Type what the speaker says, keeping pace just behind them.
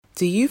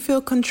Do you feel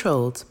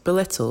controlled,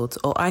 belittled,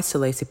 or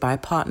isolated by a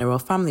partner or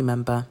family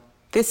member?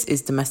 This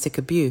is domestic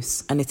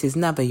abuse, and it is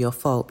never your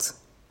fault.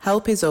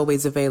 Help is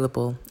always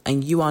available,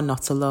 and you are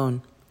not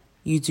alone.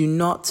 You do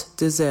not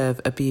deserve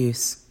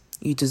abuse.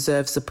 You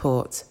deserve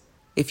support.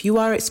 If you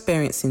are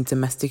experiencing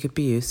domestic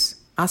abuse,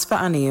 ask for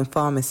Annie in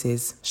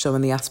pharmacies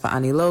showing the Ask for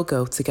Annie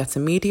logo to get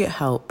immediate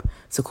help,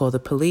 to call the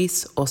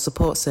police or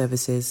support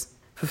services.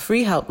 For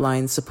free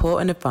helpline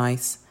support and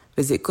advice,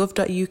 visit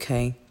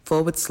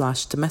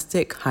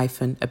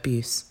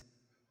gov.uk/domestic-abuse.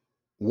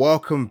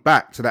 Welcome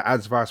back to the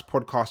Adzvice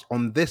podcast.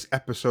 On this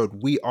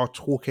episode, we are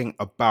talking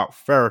about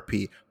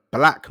therapy,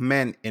 Black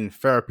men in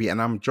therapy, and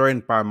I'm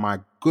joined by my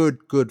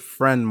good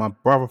friend, my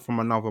brother from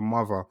another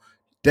mother,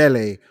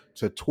 Dele,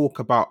 to talk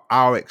about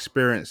our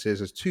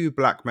experiences as two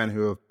Black men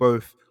who have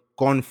both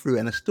gone through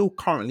and are still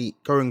currently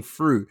going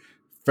through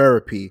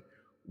therapy.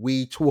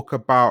 We talk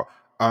about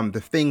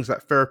the things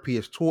that therapy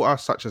has taught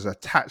us, such as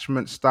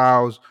attachment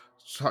styles,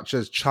 such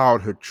as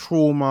childhood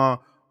trauma.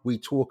 We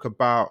talk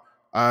about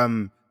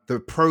the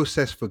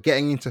process for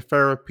getting into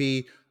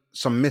therapy,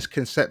 some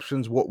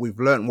misconceptions, what we've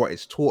learned, what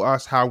it's taught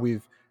us, how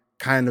we've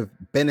kind of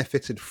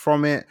benefited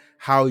from it,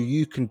 how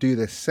you can do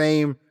the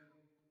same.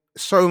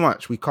 So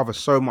much. We cover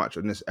so much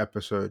in this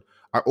episode.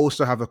 I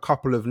also have a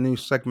couple of new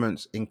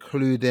segments,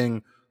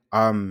 including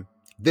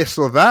this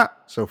or that.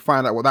 So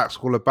find out what that's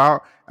all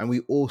about. And we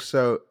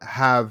also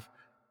have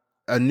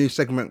a new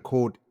segment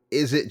called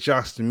Is It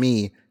Just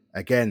Me?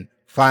 Again,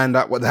 find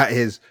out what that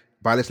is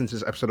by listening to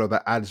this episode of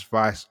the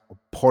Adzvice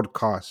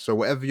podcast. So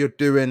whatever you're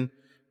doing,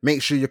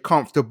 make sure you're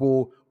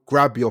comfortable.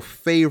 Grab your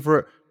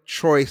favorite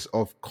choice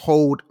of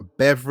cold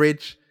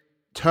beverage,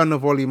 turn the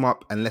volume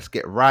up, and let's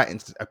get right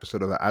into this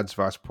episode of the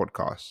Adzvice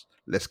podcast.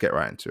 Let's get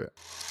right into it.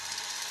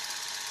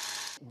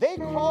 They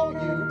call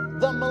you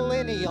the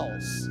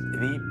millennials.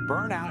 The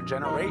burnout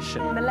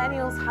generation.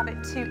 Millennials have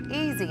it too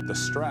easy. The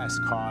stress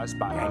caused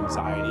by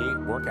anxiety,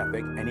 work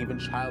ethic, and even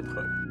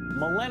childhood.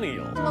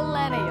 Millennials.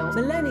 Millennials.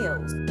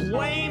 Millennials.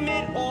 Blame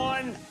it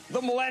on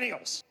the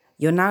millennials.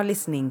 You're now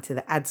listening to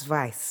the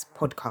Adzvice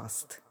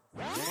podcast.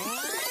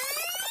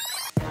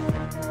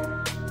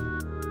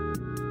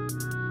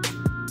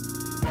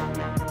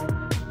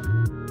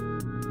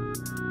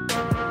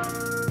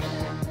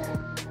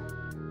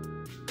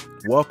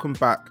 Welcome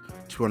back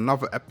to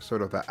another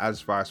episode of the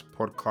Adzvice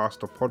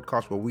podcast, a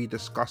podcast where we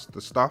discuss the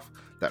stuff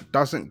that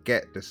doesn't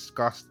get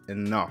discussed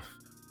enough.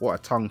 What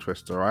a tongue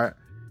twister, right?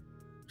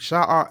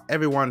 Shout out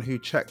everyone who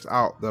checked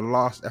out the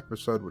last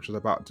episode, which was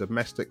about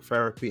domestic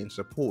therapy and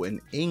support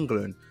in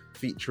England,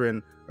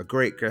 featuring a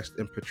great guest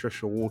in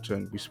Patricia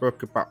Walton. We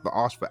spoke about the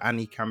Ask for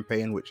Annie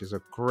campaign, which is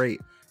a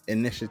great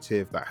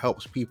initiative that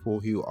helps people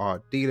who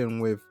are dealing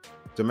with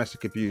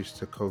domestic abuse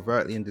to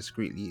covertly and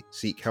discreetly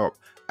seek help,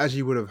 as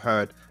you would have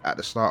heard at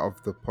the start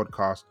of the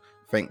podcast,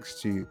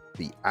 thanks to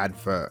the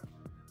advert.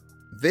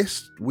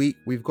 This week,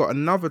 we've got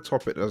another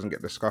topic that doesn't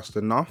get discussed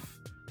enough: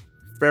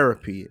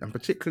 therapy, and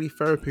particularly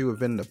therapy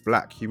within the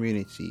Black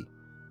community.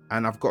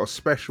 And I've got a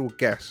special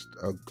guest,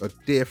 a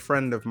dear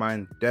friend of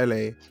mine,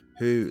 Dele,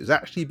 who has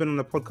actually been on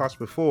the podcast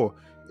before.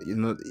 You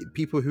know,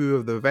 people who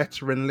are the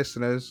veteran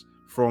listeners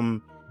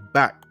from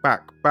back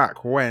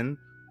when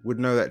would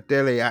know that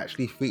Dele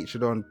actually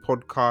featured on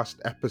podcast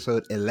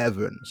episode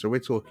 11. So we're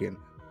talking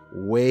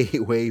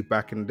way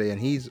back in the day.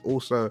 And he's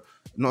also,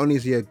 not only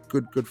is he a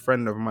good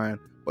friend of mine,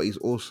 but he's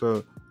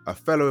also a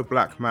fellow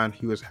Black man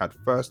who has had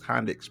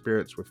first-hand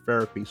experience with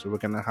therapy. So we're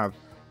gonna have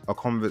a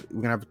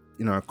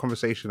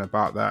conversation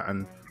about that,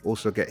 and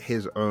also get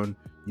his own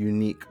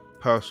unique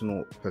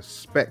personal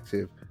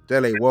perspective.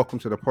 Dele, welcome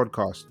to the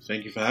podcast.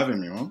 Thank you for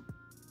having me, man.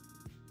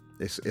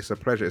 It's a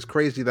pleasure. It's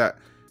crazy that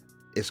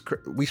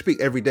we speak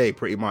every day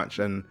pretty much,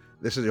 and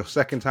this is your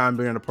second time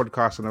being on a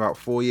podcast in about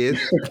 4 years.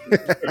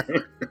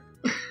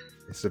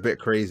 It's a bit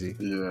crazy.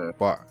 Yeah.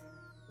 But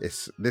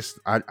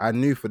I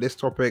knew for this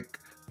topic,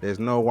 there's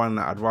no one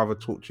that I'd rather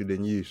talk to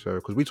than you. So,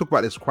 because we talk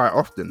about this quite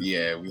often.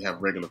 Yeah, we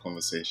have regular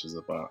conversations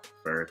about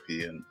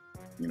therapy and,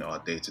 our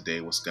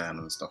day-to-day, what's going on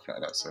and stuff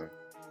like that. So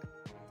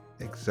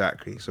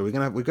exactly. So we're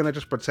gonna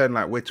just pretend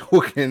like we're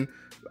talking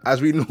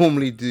as we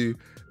normally do,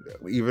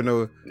 even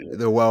though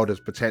the world is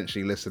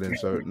potentially listening.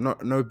 So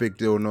no big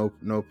deal,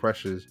 no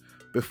pressures.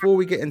 Before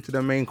we get into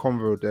the main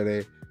convo,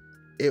 Dele,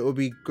 it would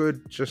be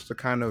good just to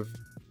kind of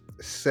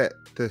set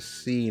the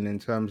scene in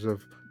terms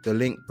of the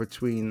link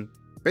between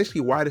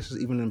basically why this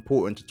is even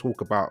important to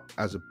talk about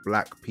as a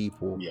Black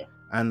people. Yeah.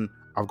 And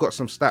I've got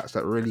some stats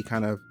that really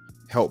kind of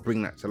help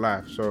bring that to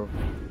life. So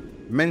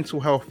Mental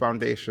Health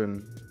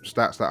Foundation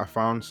stats that I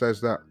found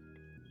says that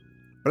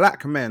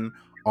Black men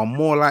are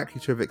more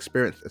likely to have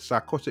experienced a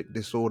psychotic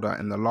disorder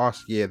in the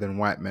last year than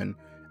white men,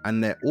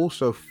 and they're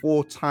also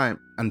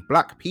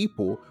Black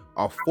people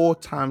are 4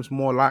 times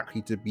more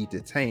likely to be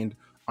detained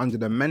under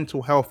the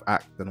Mental Health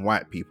Act than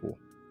white people.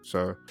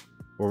 So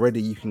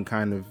already you can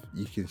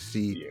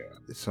see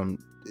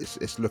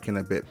it's looking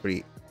a bit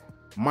bleak.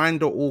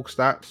 Mind.org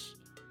stats: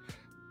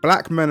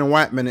 Black men and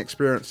white men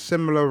experience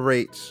similar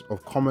rates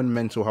of common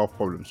mental health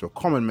problems,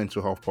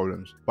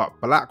 but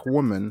black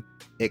women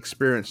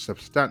experience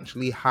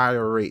substantially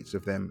higher rates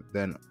of them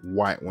than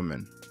white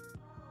women.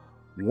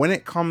 When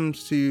it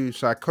comes to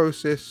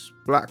psychosis,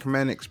 black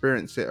men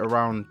experience it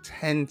around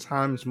 10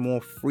 times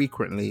more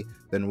frequently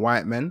than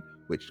white men,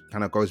 which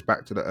kind of goes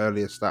back to the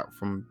earlier stat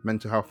from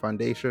Mental Health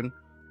Foundation.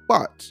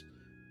 But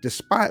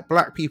despite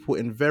black people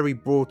in very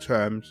broad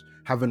terms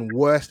having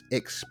worse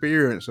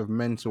experience of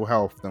mental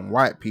health than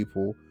white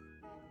people,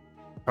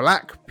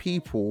 black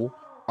people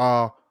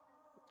are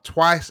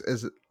twice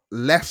as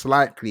less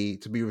likely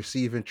to be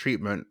receiving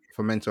treatment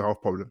for mental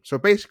health problems. So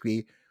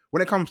basically,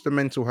 when it comes to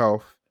mental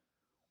health,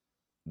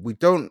 we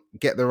don't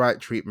get the right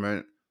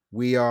treatment.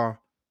 We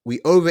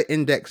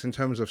over-index in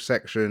terms of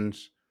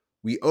sections.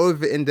 We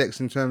over-index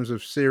in terms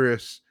of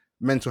serious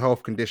mental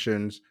health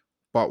conditions,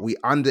 but we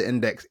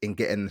under-index in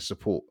getting the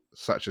support,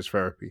 such as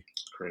therapy.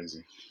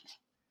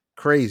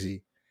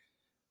 Crazy.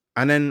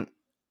 And then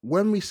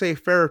when we say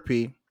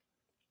therapy,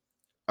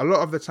 a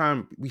lot of the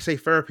time we say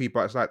therapy,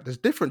 but it's like there's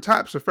different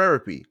types of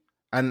therapy.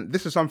 And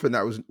this is something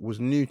that was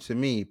new to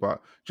me, but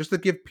just to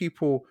give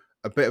people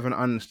a bit of an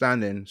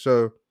understanding.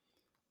 So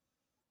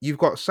you've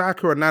got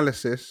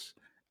psychoanalysis,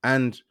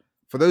 and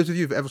for those of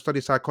you who've ever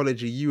studied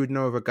psychology, you would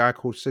know of a guy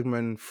called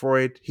Sigmund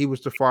Freud. He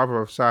was the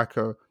father of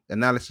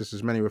psychoanalysis,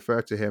 as many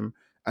refer to him.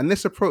 And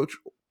this approach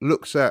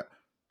looks at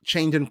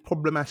changing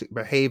problematic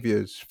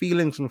behaviors,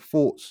 feelings, and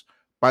thoughts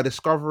by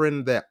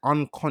discovering their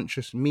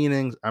unconscious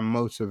meanings and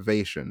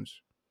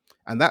motivations.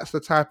 And that's the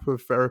type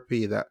of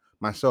therapy that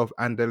myself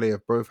and Dele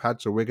have both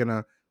had. So we're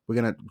gonna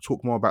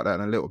talk more about that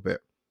in a little bit.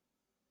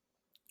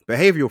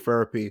 Behavioral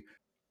therapy.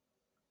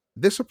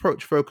 This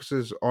approach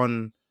focuses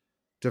on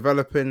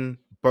developing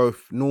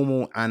both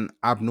normal and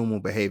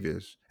abnormal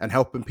behaviors and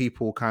helping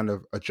people kind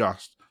of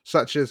adjust,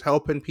 such as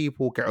helping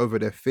people get over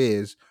their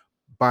fears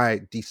by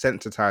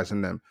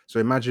desensitizing them. So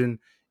imagine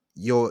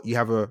you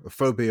have a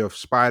phobia of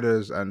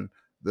spiders, and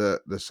the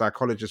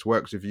psychologist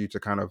works with you to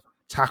kind of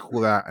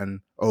tackle that and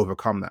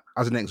overcome that.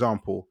 As an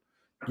example,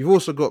 you've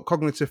also got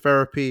cognitive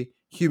therapy,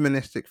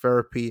 humanistic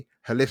therapy,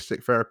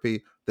 holistic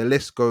therapy. The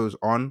list goes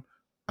on.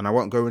 And I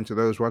won't go into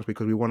those ones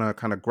because we want to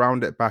kind of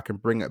ground it back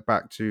and bring it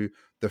back to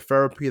the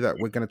therapy that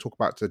we're going to talk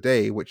about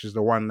today, which is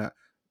the one that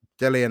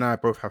Dele and I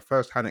both have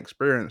first-hand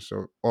experience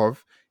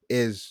of,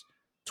 is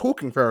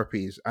talking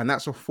therapies. And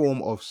that's a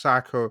form of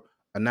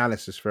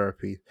psychoanalysis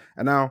therapy.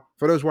 And now,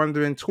 for those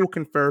wondering,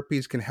 talking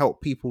therapies can help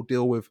people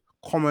deal with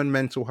common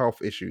mental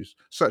health issues,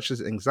 such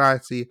as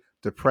anxiety,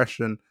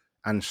 depression,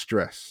 and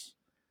stress.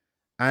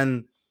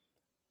 And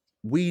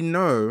we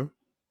know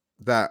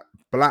that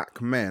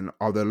black men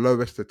are the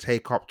lowest to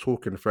take up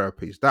talking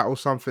therapies. That was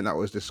something that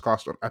was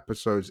discussed on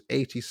episodes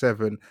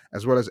 87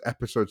 as well as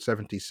episode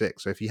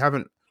 76. So if you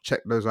haven't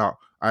checked those out,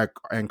 I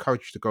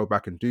encourage you to go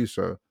back and do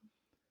so.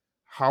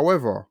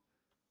 However,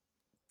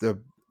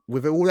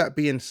 with all that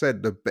being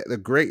said, the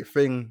great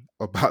thing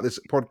about this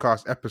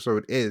podcast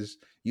episode is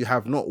you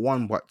have not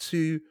one but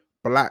two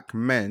black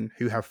men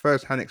who have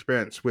first-hand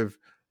experience with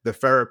the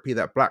therapy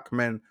that black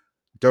men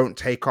don't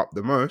take up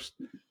the most.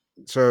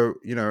 So,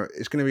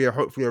 it's going to be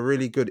hopefully a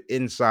really good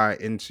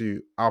insight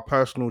into our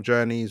personal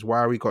journeys,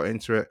 why we got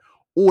into it,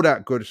 all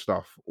that good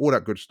stuff.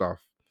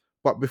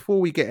 But before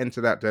we get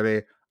into that,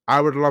 Dele, I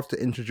would love to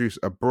introduce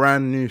a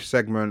brand new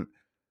segment,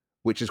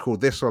 which is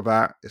called This or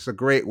That. It's a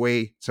great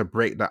way to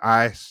break the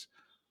ice.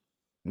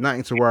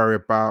 Nothing to worry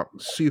about.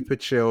 Super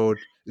chilled.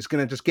 It's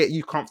going to just get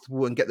you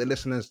comfortable and get the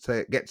listeners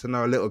to get to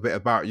know a little bit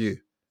about you.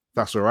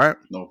 That's all right?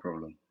 No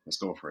problem. Let's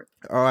go for it.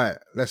 All right.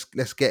 Let's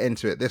get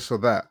into it. This or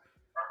that.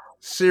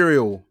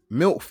 Cereal,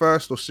 milk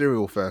first or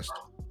cereal first?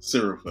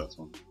 Cereal first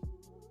one.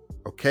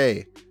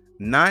 Okay.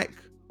 Nike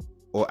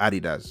or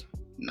Adidas?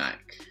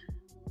 Nike.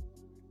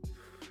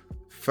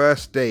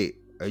 First date,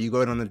 are you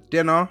going on a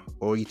dinner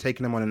or are you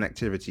taking them on an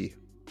activity?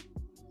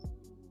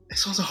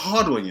 This one's a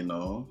hard one,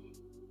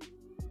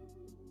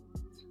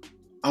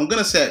 I'm going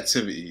to say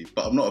activity,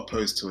 but I'm not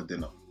opposed to a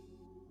dinner.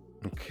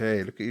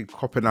 Okay, look at you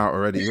copping out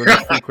already. You're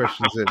only 3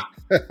 questions in.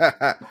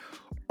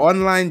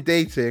 Online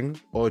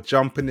dating or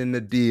jumping in the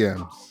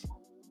DMs?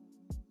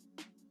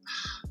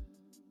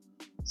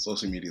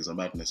 Social media is a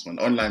madness, man.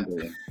 Online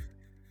dating.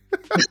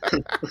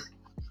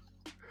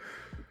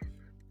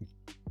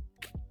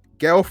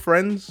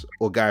 Girlfriends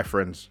or guy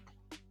friends?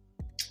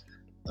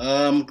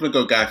 I'm going to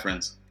go guy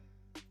friends.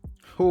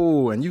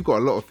 Oh, and you've got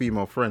a lot of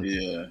female friends.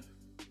 Yeah.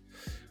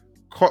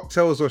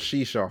 Cocktails or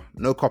shisha?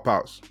 No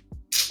cop-outs.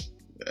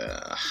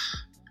 Yeah.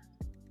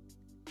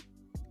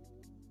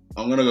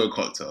 I'm going to go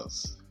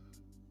cocktails.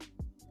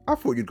 I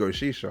thought you'd go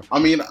shisha. I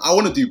mean, I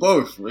want to do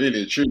both,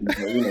 really, truly.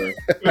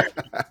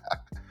 But,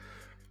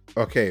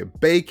 Okay,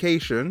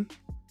 vacation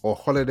or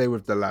holiday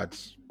with the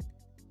lads?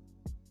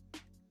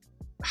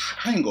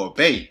 I ain't got a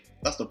bae.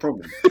 That's the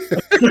problem.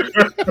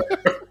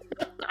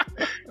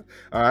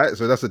 All right,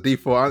 so that's a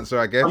default answer,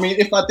 I guess. I mean,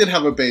 if I did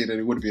have a bae, then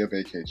it would be a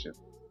vacation.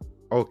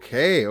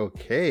 Okay.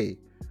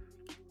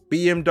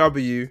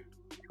 BMW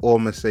or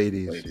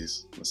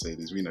Mercedes?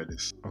 Mercedes, we know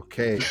this.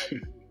 Okay.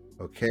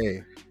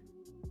 Okay.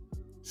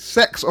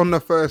 Sex on the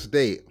first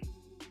date.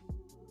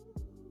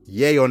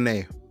 Yay or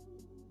nay?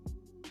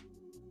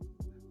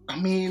 I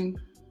mean,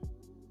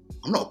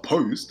 I'm not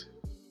opposed.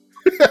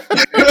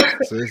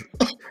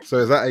 So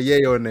is that a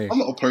yay or nay? I'm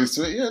not opposed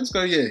to it. Yeah, let's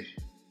go yay.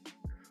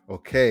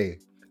 Okay.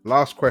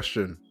 Last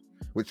question,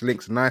 which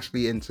links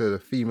nicely into the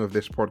theme of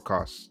this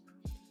podcast.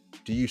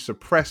 Do you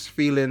suppress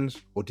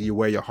feelings or do you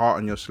wear your heart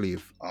on your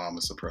sleeve? I'm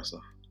a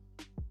suppressor.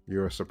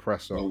 You're a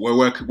suppressor.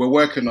 We're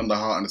working on the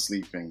heart and the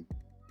sleeve thing.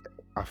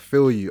 I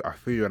feel you,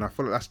 and I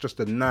feel like that's just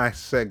a nice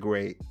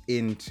segue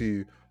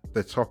into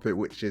the topic,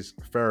 which is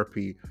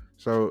therapy.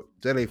 So,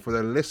 Dele, for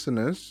the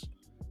listeners,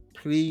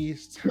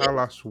 please tell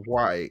us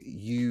why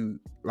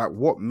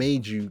what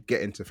made you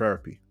get into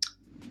therapy?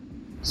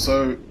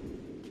 So,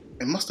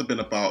 it must have been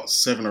about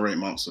 7 or 8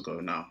 months ago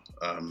now.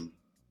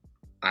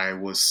 I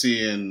was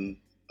seeing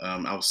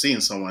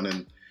someone,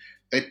 and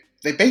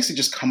they basically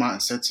just come out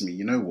and said to me,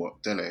 you know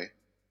what, Dele,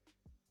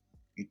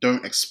 you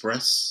don't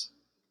express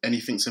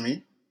anything to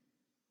me.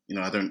 You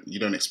know, you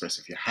don't express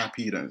if you're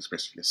happy, you don't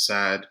express if you're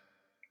sad.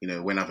 You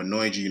know, when I've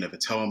annoyed you, you never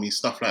tell me,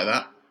 stuff like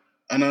that.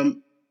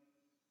 And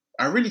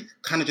I really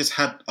kind of just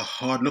had a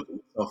hard look at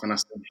myself, and I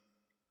said,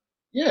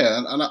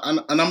 yeah,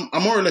 and I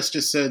more or less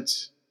just said,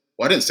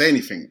 well, I didn't say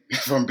anything,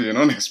 if I'm being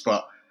honest,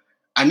 but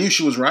I knew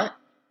she was right.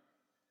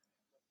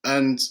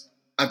 And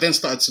I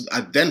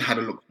then had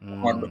a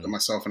hard look at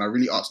myself, and I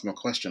really asked my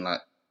question,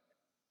 like,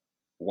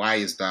 why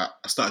is that?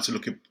 I started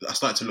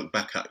to look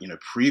back at, you know,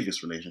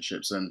 previous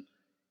relationships, and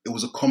it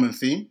was a common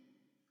theme.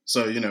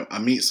 So, you know, I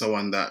meet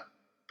someone that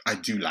I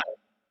do like,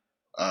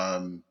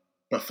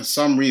 but for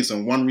some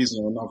reason, one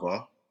reason or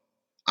another,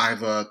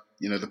 either,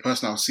 you know, the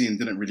person I was seeing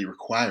didn't really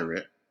require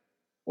it,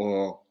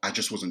 or I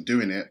just wasn't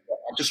doing it.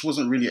 I just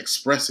wasn't really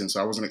expressing.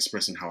 So I wasn't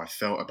expressing how I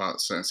felt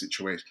about certain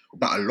situations,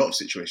 about a lot of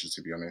situations,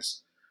 to be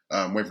honest.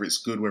 Whether it's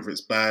good, whether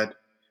it's bad,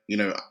 you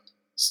know,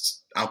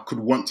 I could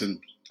want to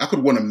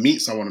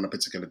meet someone on a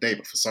particular day,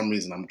 but for some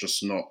reason I'm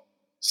just not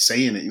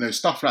saying it, you know,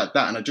 stuff like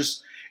that. And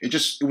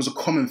it was a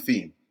common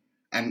theme,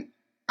 and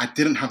I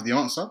didn't have the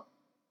answer.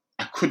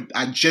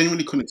 I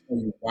genuinely couldn't tell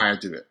you why I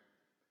do it.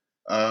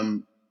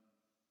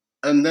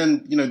 And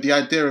then, you know, the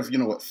idea of, you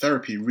know what,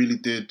 therapy really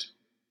did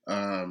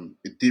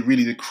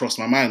cross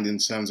my mind in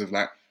terms of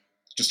like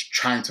just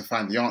trying to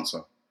find the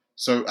answer.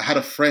 So I had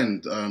a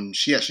friend,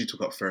 she actually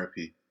took up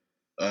therapy.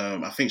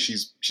 I think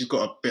she's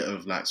got a bit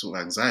of like sort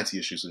of anxiety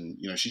issues, and,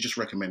 you know, she just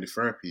recommended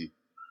therapy,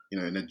 you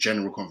know, in a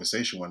general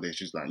conversation one day.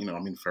 She's like, you know,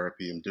 I'm in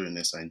therapy, I'm doing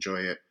this, I enjoy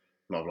it,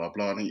 blah, blah,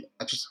 blah. And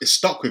it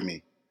stuck with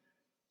me.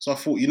 So I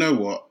thought, you know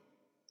what,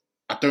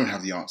 I don't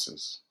have the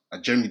answers. I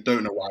generally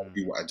don't know why I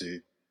do what I do.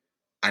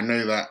 I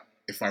know that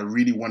if I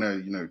really want to,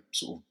 you know,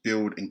 sort of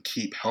build and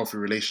keep healthy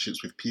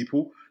relationships with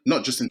people,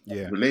 not just in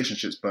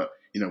relationships, but,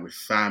 you know, with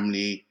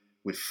family,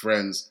 with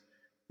friends,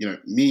 you know,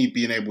 me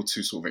being able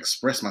to sort of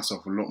express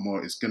myself a lot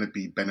more is going to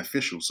be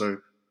beneficial. So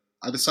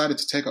I decided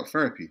to take up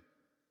therapy.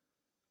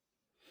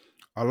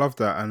 I love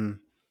that. And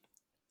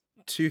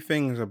two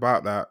things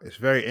about that. It's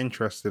very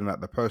interesting that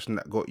the person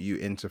that got you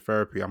into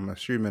therapy, I'm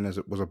assuming,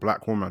 was a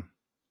black woman.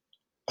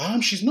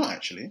 She's not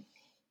actually.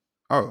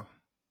 Oh,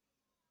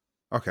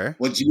 okay.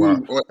 What do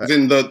you? Or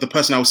then the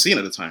person I was seeing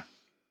at the time?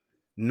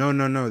 No.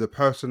 The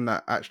person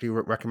that actually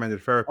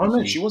recommended therapy. Oh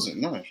no, to she you.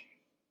 wasn't. No.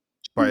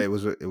 But it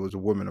was a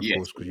woman, of Yes.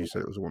 course, because you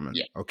said it was a woman.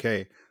 Yeah.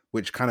 Okay,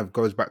 which kind of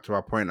goes back to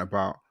our point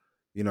about,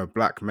 you know,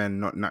 black men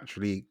not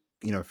naturally,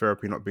 you know,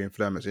 therapy not being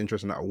for them. It's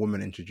interesting that a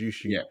woman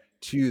introduced you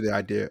to the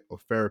idea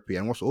of therapy.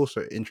 And what's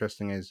also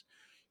interesting is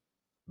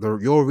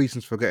your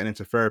reasons for getting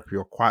into therapy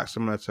are quite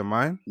similar to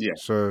mine. Yeah.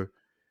 So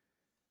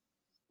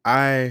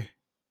there's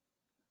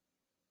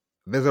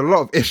a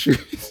lot of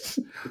issues.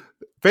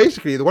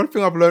 Basically, the one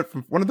thing I've learned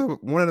from one of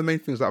the main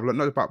things that I've learned,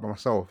 not about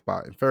myself,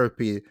 but in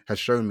therapy has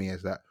shown me,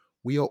 is that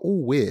we are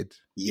all weird.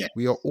 Yeah.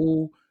 We are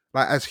all,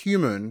 like, as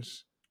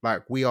humans,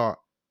 like, we are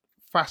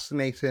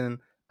fascinating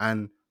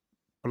and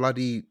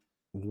bloody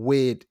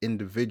weird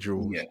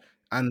individuals. Yeah.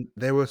 And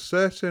there were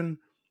certain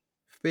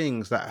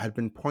things that had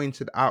been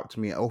pointed out to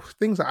me, or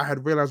things that I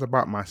had realized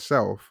about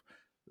myself,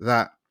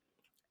 that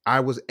I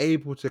was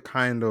able to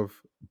kind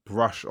of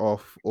brush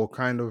off or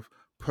kind of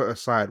put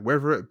aside,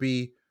 whether it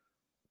be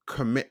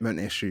commitment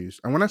issues.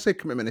 And when I say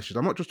commitment issues,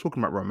 I'm not just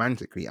talking about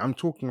romantically. I'm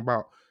talking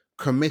about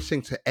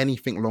committing to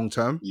anything long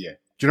term. Yeah.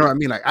 Do you know what I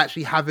mean? Like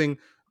actually having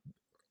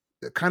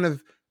kind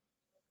of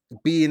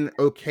being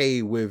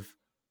okay with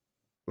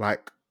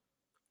like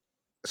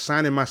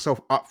signing myself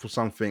up for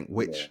something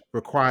which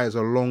requires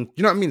a long,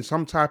 you know what I mean?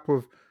 Some type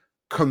of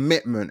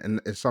commitment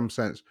in some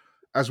sense,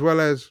 as well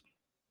as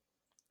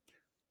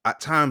at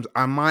times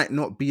I might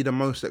not be the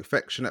most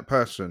affectionate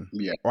person.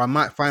 Yeah. Or I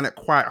might find it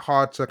quite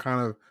hard to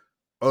kind of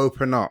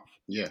open up.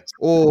 Yes.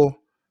 Or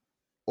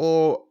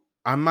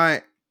I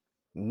might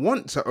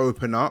want to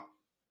open up,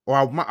 or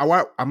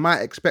I might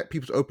expect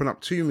people to open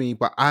up to me,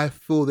 but I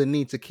feel the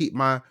need to keep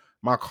my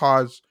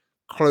cards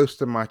close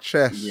to my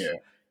chest. Yeah.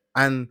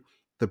 And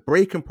the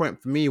breaking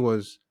point for me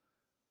was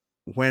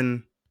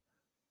when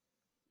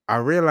I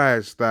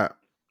realized that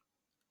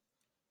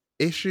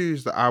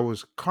issues that I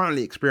was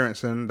currently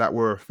experiencing that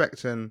were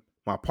affecting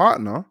my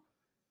partner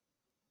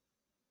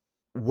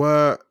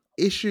were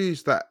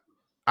issues that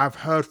I've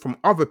heard from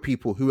other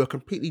people who are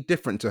completely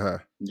different to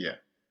her. Yeah.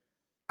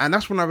 And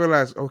that's when I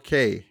realized,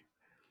 okay,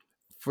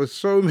 for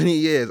so many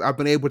years, I've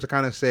been able to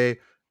kind of say,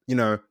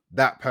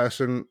 that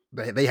person,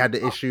 they had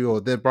the issue or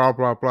they blah,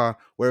 blah, blah.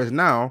 Whereas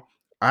now,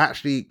 I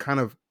actually it kind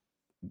of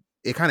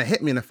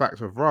hit me in the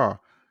fact of,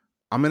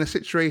 I'm in a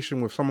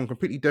situation with someone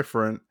completely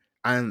different,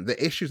 and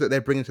the issues that they're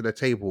bringing to the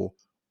table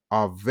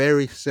are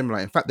very similar.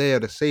 In fact, they are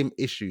the same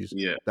issues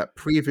Yeah. that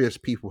previous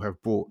people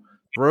have brought.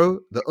 Bro,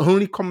 the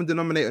only common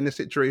denominator in this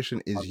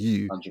situation is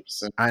you.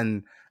 100%.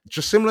 And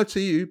just similar to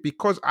you,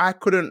 because I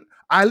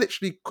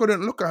literally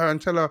couldn't look at her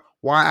and tell her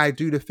why I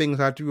do the things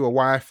I do or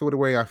why I feel the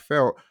way I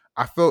felt.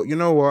 I felt, you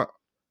know what?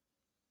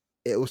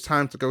 It was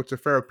time to go to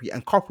therapy.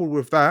 And coupled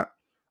with that,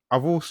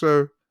 I've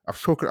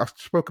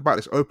spoke about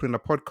this open in the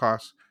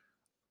podcast.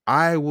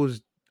 I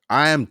was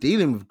I am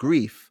dealing with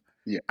grief,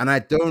 Yeah. and I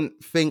don't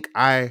think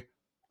I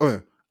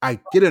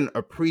didn't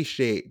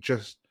appreciate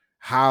just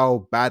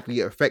how badly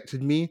it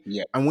affected me.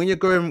 Yeah. And when you're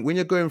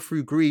going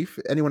through grief,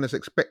 anyone has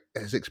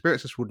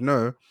experienced this would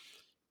know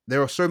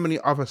there are so many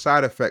other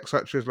side effects,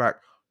 such as like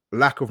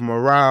lack of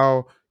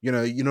morale. You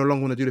no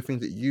longer want to do the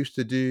things that you used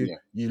to do. Yeah.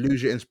 You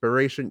lose your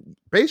inspiration.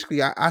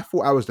 Basically, I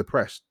thought I was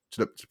depressed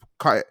to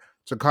cut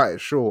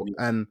it short,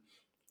 Yeah. and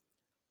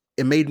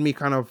it made me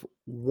kind of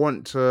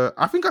want to.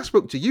 I think I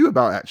spoke to you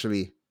about it,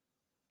 actually.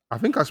 I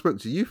think I spoke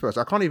to you first.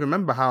 I can't even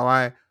remember how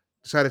I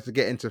decided to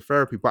get into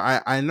therapy,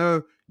 but I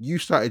know you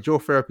started your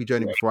therapy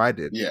journey Yeah. before I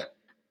did. Yeah.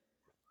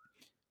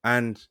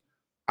 And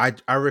I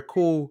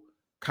recall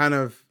kind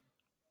of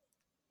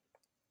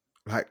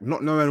like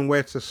not knowing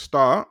where to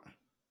start.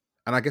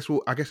 And I guess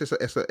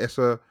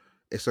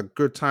it's a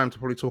good time to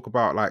probably talk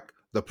about like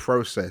the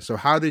process. So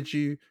how did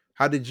you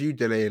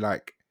delay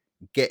like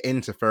get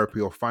into therapy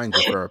or find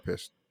your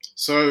therapist?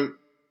 So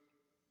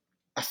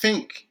I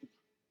think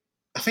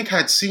I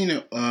had seen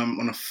it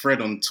on a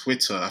thread on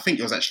Twitter. I think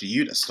it was actually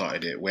you that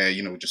started it, where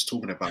we're just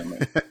talking about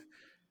it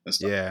and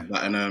stuff Yeah.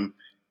 like that. And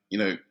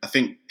I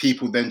think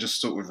people then just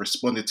sort of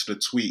responded to the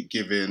tweet,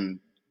 giving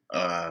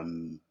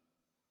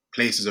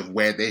places of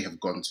where they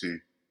have gone to.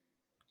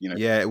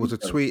 Yeah, it was a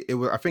tweet. It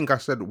was. I think I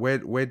said, "Where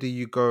do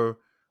you go?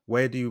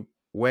 Where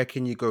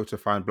can you go to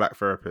find black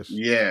therapists?"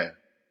 Yeah,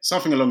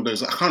 something along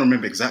those. I can't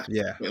remember exactly.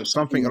 Yeah, But it was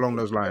something along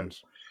those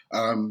lines.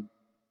 And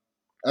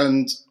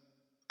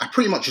I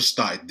pretty much just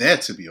started there,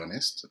 to be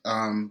honest.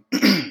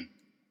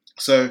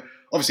 So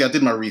obviously I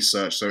did my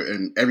research. So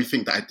in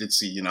everything that I did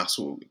see, I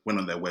sort of went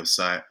on their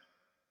website,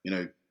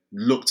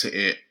 looked at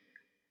it.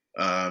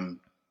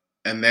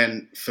 And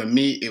then for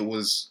me, it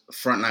was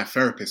frontline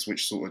therapist,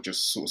 which sort of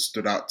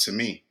stood out to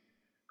me.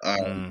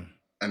 And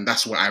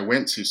that's what I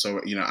went to.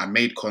 So, I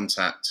made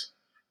contact.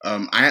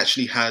 I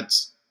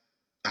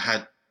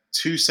had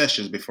 2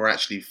 sessions before I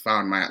actually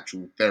found my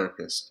actual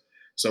therapist.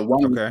 So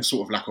one Okay. was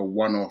sort of like a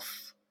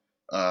one-off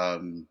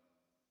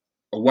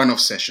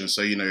session.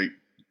 So,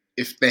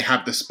 if they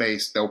have the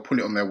space, they'll put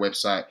it on their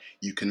website.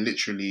 You can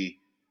literally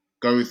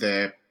go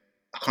there.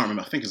 I can't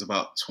remember. I think it's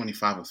about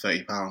 £25 or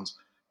 £30.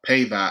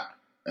 Pay that,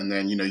 and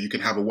then you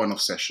can have a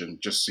one-off session.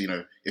 Just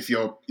if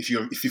you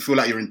feel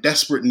like you're in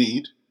desperate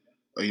need,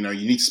 or you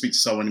need to speak to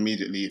someone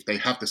immediately. If they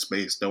have the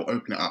space, they'll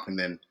open it up, and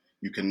then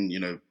you can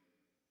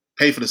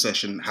pay for the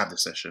session, have the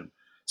session.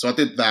 So I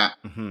did that.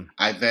 Mm-hmm.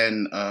 I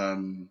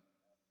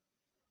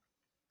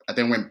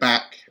then went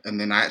back, and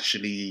then I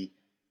actually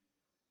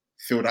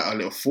filled out a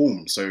little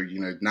form. So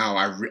now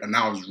I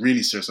was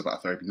really serious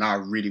about therapy. Now I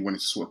really wanted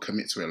to sort of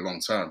commit to it long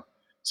term.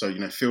 So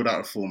filled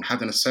out a form,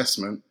 had an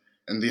assessment,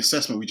 and the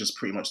assessment we just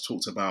pretty much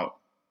talked about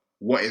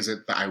what is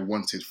it that I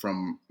wanted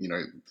from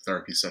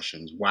therapy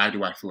sessions. Why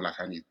do I feel like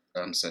I need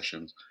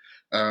sessions?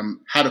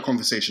 Had a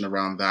conversation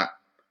around that.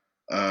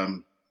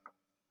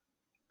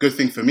 Good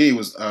thing for me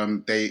was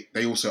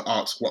they also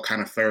asked what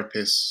kind of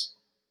therapist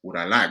would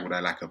I like? Would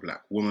I like a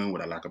black woman?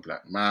 Would I like a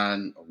black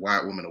man? A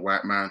white woman? A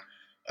white man?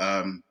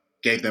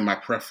 Gave them my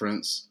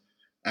preference,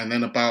 and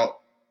then about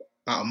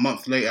a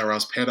month later, I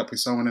was paired up with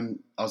someone, and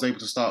I was able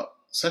to start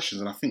sessions.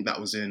 And I think that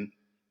was in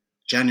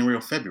January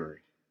or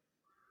February.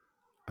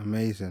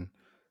 Amazing.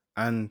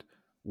 And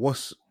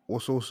what's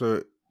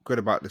also good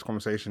about this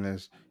conversation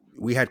is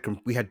we had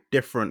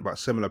different but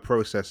similar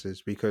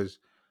processes, because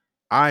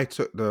I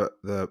took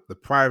the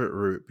private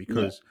route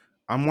because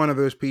I'm one of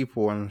those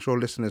people, and I'm sure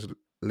listeners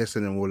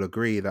listening will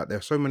agree that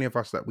there's so many of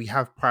us that we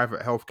have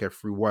private healthcare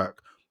through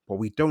work, but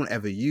we don't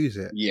ever use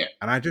it. Yeah.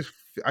 And I just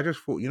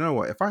thought, you know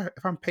what, if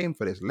I'm paying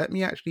for this, let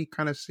me actually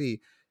kind of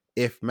see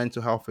if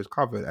mental health is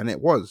covered, and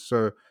it was.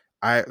 So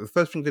the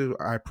first thing I did,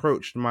 I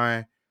approached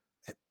my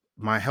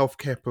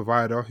healthcare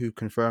provider, who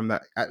confirmed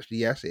that actually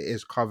yes, it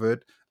is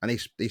covered, and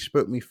they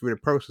spoke me through the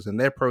process, and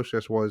their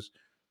process was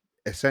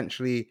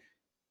essentially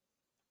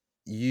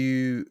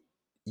you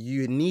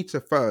need to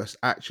first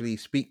actually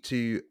speak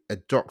to a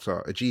doctor,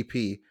 a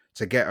GP,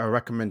 to get a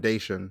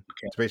recommendation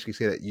to basically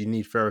say that you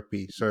need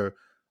therapy. So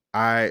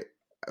I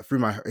through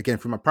my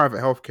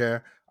private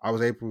healthcare, I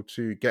was able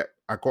to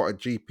I got a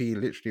GP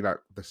literally like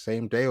the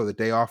same day or the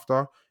day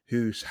after,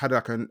 who's had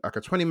like a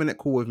 20-minute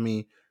call with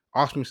me,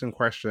 asked me some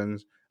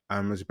questions,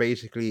 and was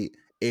basically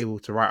able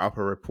to write up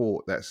a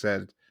report that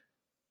said,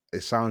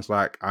 it sounds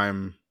like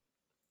I'm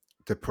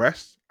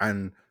depressed,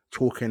 and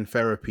talking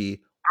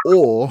therapy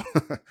or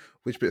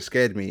which bit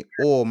scared me,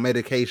 or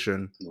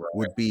medication Right.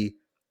 would be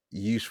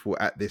useful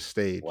at this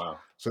stage. Wow.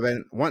 So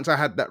then once I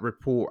had that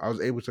report, I was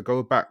able to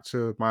go back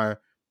to my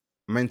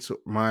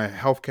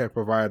healthcare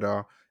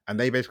provider, and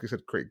they basically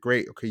said,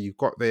 great, okay, you've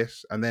got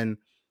this. And then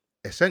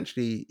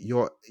essentially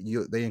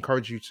they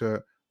encourage you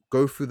to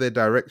go through their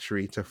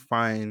directory to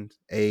find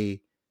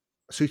a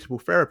suitable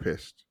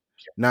therapist.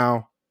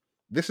 Now,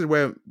 this is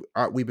where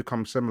we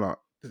become similar.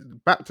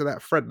 Back to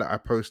that thread that I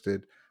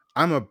posted,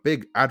 I'm a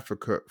big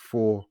advocate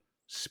for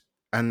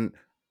and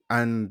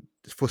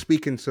for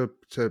speaking to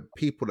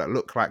people that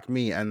look like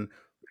me, and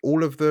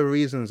all of the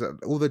reasons that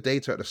all the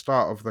data at the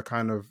start of the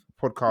kind of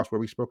podcast where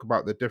we spoke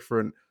about the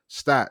different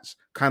stats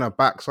kind of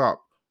backs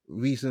up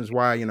reasons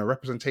why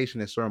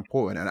representation is so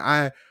important.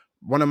 And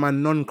one of my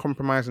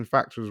non-compromising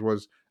factors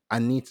was I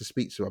need to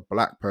speak to a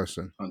black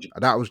person. 100.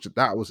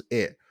 That was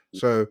it.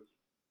 So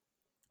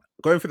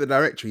going through the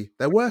directory,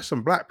 there were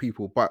some black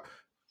people, but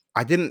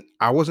I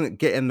wasn't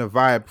getting the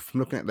vibe from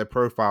looking at their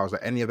profiles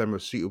that any of them were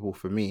suitable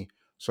for me.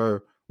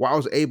 So what I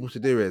was able to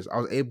do is I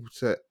was able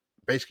to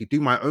basically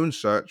do my own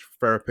search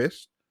for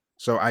therapists.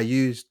 So I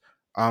used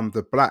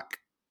the Black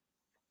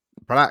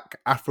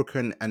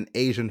African and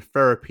Asian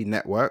Therapy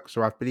Network.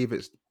 So I believe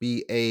it's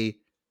BATN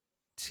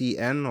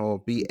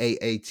or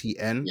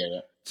BAATN, Yeah,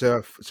 yeah.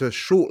 to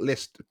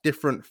shortlist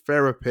different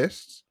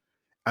therapists.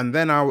 And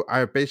then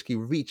I basically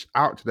reached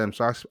out to them.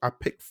 So I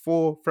picked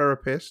 4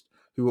 therapists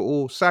who were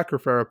all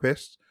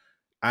psychotherapists,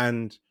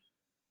 and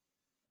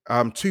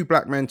 2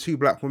 black men, 2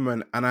 black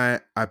women. And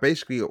I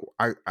basically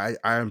I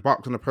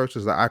embarked on a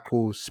process that I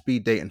call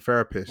speed dating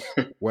therapists,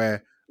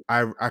 where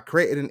I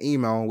created an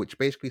email which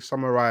basically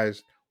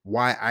summarized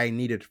why I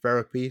needed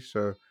therapy.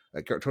 So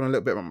I got told a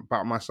little bit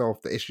about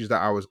myself, the issues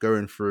that I was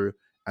going through,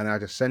 and I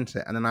just sent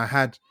it. And then I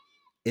had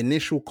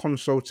initial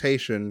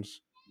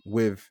consultations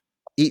with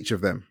each of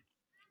them.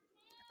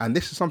 And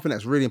this is something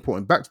that's really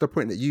important. Back to the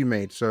point that you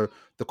made. So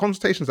the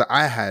consultations that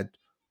I had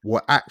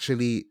were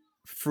actually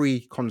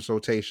free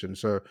consultations.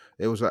 So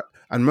it was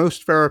and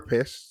most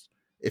therapists,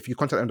 if you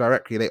contact them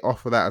directly, they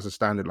offer that as a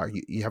standard. Like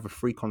you have a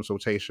free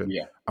consultation.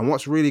 Yeah. And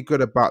what's really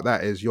good about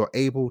that is you're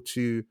able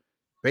to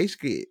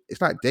basically, it's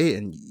like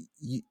dating.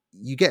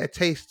 You get a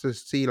taste to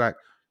see, like,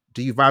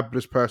 do you vibe with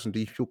this person? Do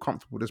you feel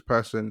comfortable with this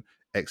person?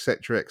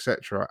 Etc.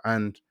 Etc.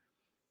 And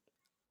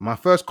my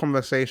first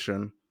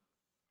conversation,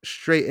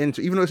 straight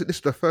into, even though this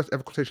is the first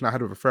ever conversation I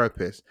had with a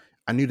therapist,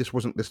 I knew this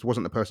wasn't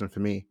the person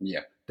for me. Yeah.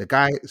 The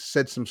guy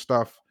said some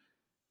stuff.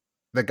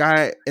 The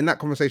guy in that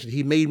conversation,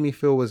 he made me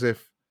feel as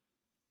if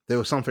there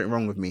was something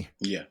wrong with me.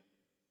 Yeah.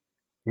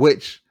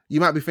 Which you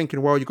might be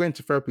thinking, well, you're going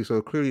to therapy,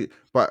 so clearly,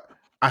 but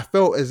I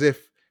felt as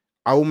if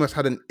I almost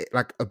had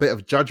a bit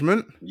of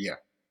judgment. Yeah.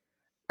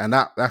 And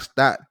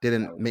that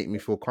didn't make me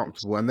feel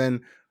comfortable. And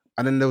then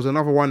there was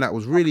another one that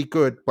was really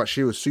good, but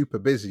she was super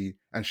busy,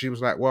 and she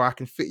was like, well, I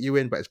can fit you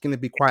in, but it's going to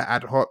be quite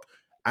ad hoc.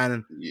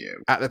 And Yeah.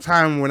 at the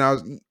time when I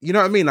was, you know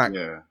what I mean? Like,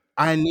 Yeah.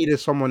 I needed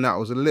someone that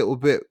was a little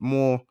bit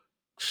more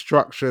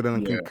structured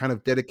and can Yeah. kind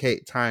of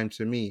dedicate time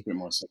to me. A bit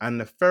more support.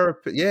 And the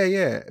therapist,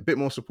 a bit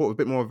more support, a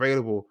bit more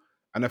available.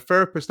 And the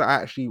therapist that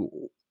I actually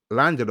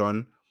landed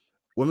on,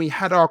 when we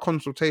had our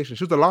consultation,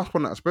 she was the last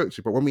one that I spoke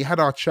to, but when we had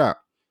our chat,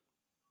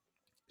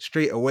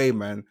 straight away,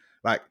 man,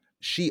 like,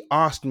 she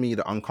asked me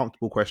the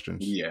uncomfortable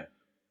questions. Yeah.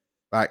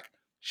 Like,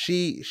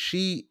 she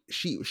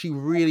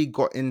really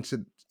got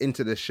into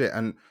the shit,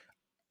 and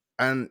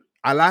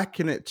I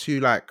liken it to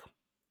like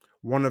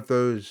one of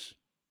those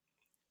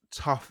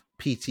tough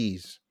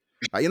PTs.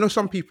 Like,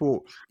 some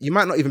people, you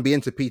might not even be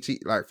into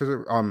PT, like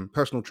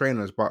personal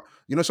trainers, but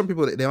some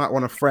people, they might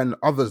want to friend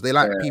others. They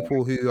like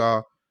people who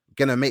are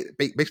gonna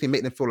basically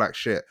make them feel like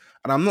shit.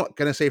 And I'm not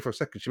gonna say for a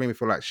second she made me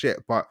feel like shit,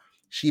 but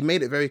she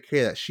made it very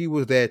clear that she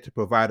was there to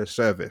provide a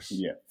service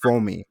for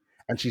me,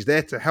 and she's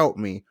there to help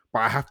me, but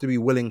I have to be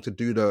willing to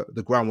do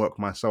the groundwork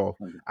myself.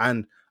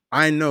 And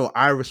I know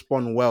I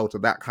respond well to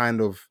that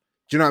kind of,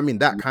 do you know what I mean?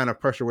 That kind of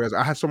pressure. Whereas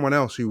I had someone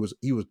else he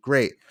was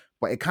great,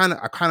 but I kind of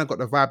got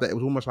the vibe that it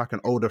was almost like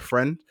an older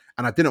friend,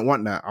 and I didn't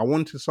want that. I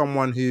wanted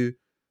someone who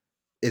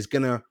is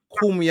gonna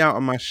call me out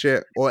on my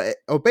shit, or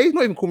basically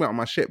not even call me out on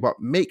my shit, but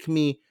make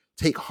me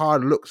take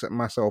hard looks at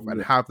myself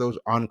and have those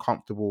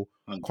uncomfortable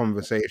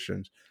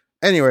conversations.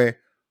 Anyway,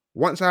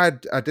 once I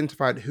had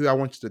identified who I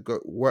wanted to go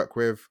work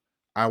with,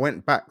 I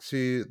went back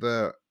to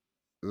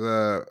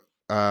the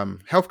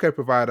healthcare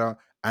provider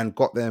and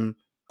got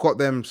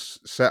them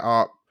set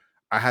up.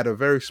 I had a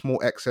very small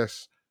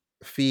excess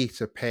fee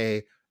to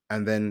pay,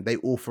 and then they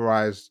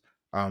authorized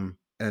an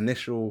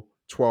initial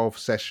 12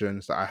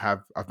 sessions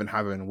that I've been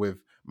having with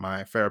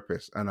my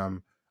therapist,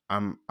 and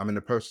I'm in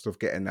the process of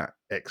getting that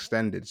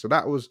extended. So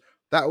that was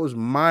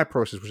my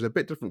process, which is a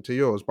bit different to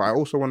yours. But I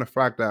also want to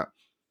flag that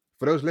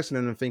for those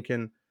listening and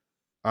thinking,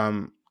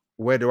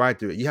 where do I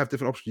do it? You have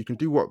different options. You can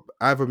do what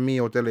either me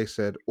or Dele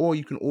said, or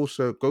you can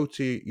also go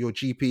to your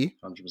GP.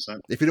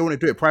 100%. If you don't want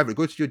to do it private,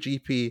 go to your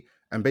GP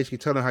and basically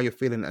tell them how you're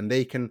feeling, and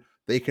they can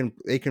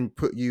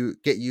put you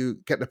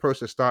get the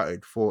process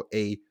started for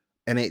a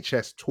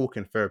NHS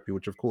talking therapy,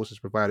 which of course is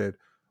provided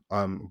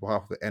on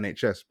behalf of the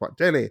NHS. But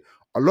Dele,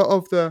 a lot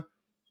of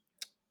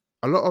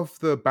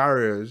the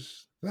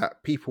barriers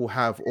that people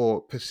have,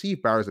 or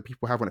perceived barriers that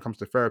people have when it comes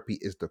to therapy,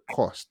 is the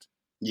cost.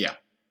 Yeah.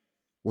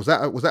 Was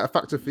that a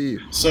factor for you?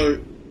 So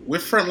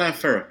with frontline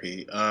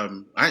therapy,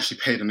 I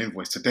actually paid an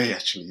invoice today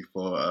actually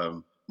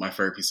for my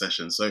therapy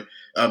session. So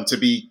to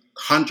be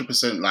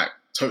 100% like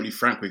totally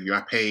frank with you,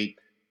 I paid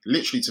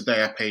literally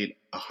today. I paid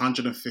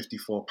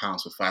 £154 for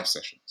 5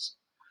 sessions.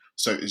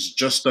 So it's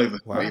just over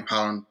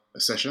 £30 a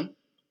session,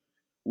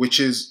 which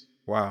is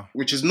Wow.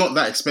 which is not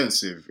that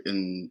expensive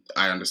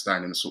I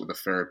understand, in the sort of the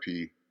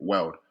therapy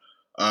world.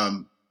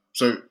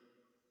 So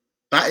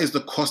that is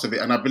the cost of it.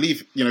 And I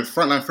believe,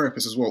 frontline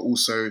therapists as well,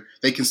 also,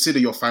 they consider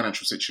your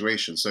financial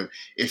situation. So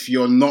if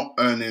you're not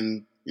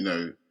earning,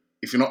 the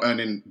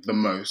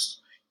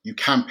most, you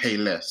can pay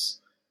less.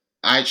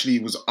 I actually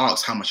was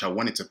asked how much I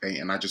wanted to pay,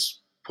 and I just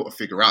put a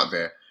figure out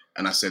there,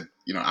 and I said,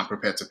 I'm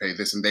prepared to pay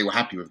this, and they were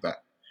happy with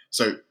that.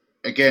 So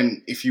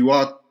again, if you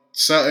are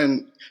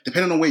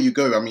depending on where you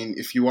go, I mean,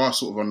 if you are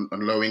sort of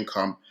on low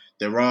income,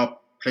 there are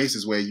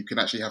places where you can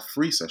actually have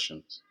free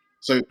sessions.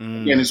 So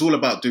again, it's all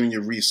about doing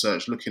your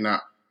research, looking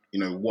at,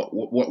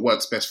 what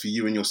works best for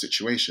you in your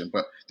situation.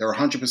 But there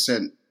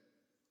 100%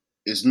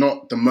 is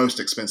not the most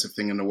expensive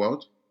thing in the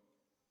world.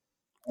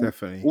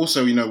 Definitely.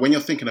 Also, when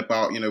you're thinking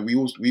about, we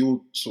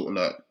all sort of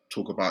like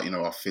talk about,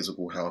 our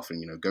physical health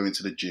and, going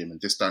to the gym and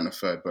this, that, and the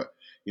third. But,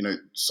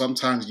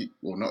 sometimes,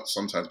 or not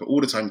sometimes, but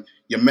all the time,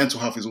 your mental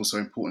health is also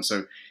important.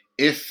 So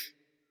if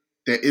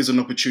there is an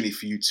opportunity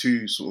for you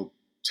to sort of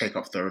take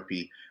up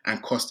therapy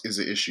and cost is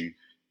an issue,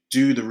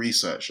 do the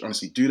research.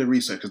 Honestly, do the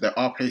research, because there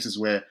are places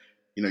where,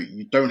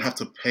 you don't have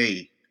to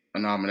pay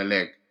an arm and a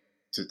leg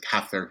to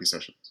have therapy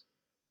sessions.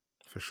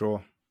 For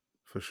sure.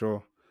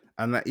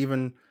 And that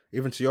even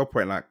to your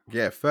point, like,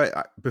 yeah,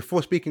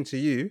 before speaking to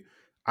you,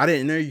 I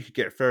didn't know you could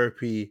get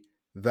therapy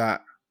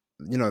that,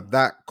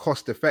 that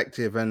cost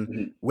effective.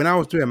 And when I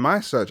was doing my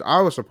search, I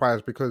was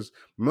surprised, because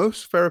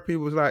most therapy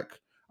was like,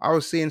 I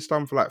was seeing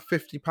some for like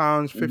 £50,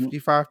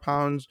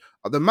 £55.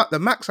 The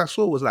max I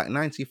saw was like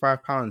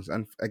 £95.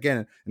 And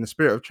again, in the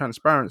spirit of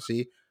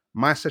transparency,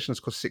 my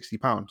sessions cost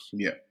 £60.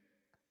 Yeah.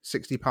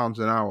 £60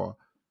 an hour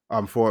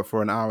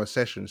for an hour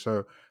session.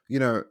 So,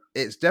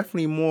 it's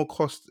definitely more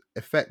cost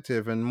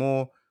effective and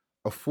more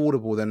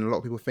affordable than a lot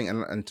of people think.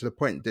 And to the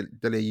point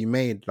that you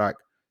made, like,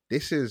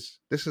 this is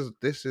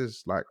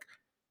like,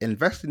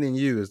 investing in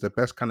you is the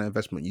best kind of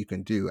investment you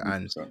can do.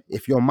 And 100%.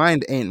 if your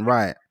mind ain't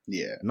right,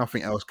 Yeah,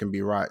 nothing else can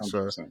be right.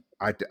 100%. So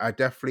I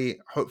definitely,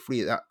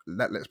 hopefully that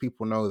lets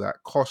people know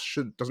that cost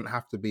doesn't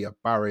have to be a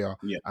barrier.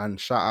 Yeah. And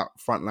shout out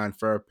frontline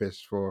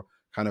therapists for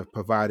kind of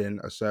providing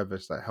a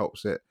service that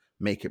helps it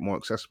make it more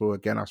accessible.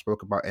 Again, I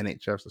spoke about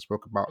NHS, I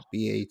spoke about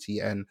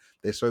BATN.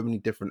 There's so many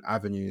different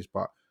avenues,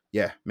 but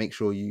yeah, make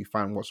sure you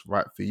find what's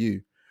right for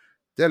you.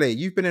 Dele,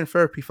 you've been in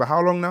therapy for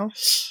how long now?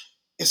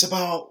 It's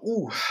about,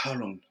 how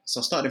long?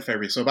 So I started in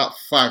February, so about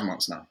 5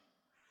 months now.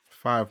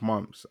 5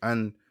 months.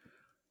 And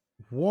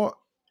what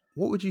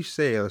would you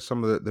say are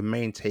some of the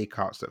main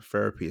takeouts that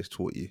therapy has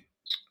taught you?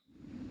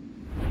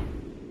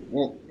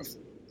 Well,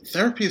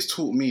 therapy has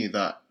taught me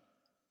that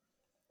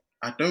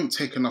I don't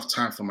take enough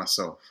time for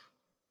myself.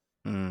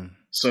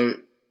 So,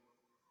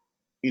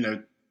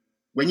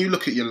 when you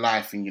look at your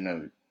life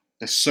and,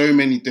 there's so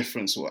many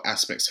different sort of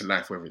aspects to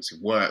life, whether it's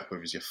your work,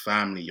 whether it's your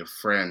family, your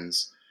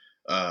friends,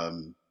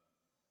 all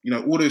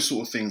those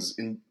sort of things.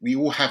 And we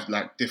all have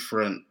like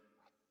different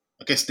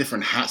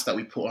hats that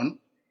we put on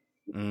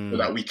so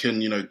that we can,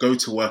 go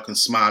to work and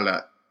smile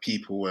at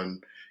people.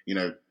 And,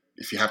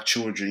 if you have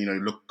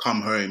children,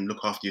 come home, look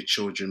after your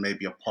children,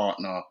 maybe a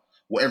partner,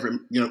 whatever,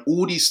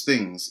 all these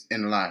things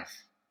in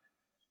life.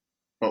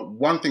 But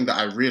one thing that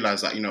I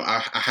realized that,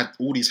 I had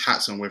all these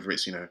hats on, whether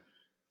it's,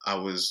 I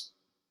was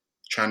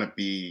trying to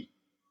be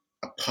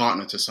a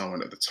partner to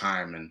someone at the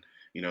time. And,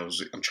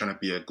 I'm trying to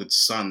be a good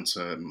son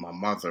to my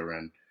mother,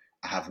 and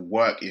I have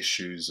work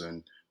issues,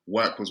 and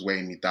work was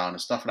weighing me down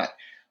and stuff like that.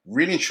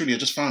 Really and truly, I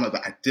just found out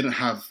that I didn't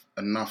have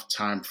enough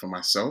time for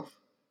myself.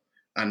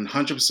 And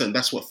 100%,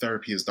 that's what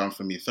therapy has done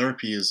for me.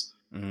 Therapy is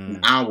an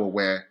hour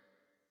where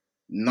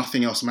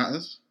nothing else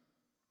matters.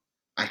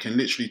 I can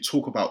literally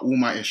talk about all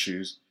my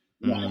issues,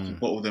 not have to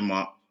bottle them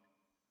up,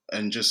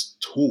 and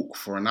just talk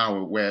for an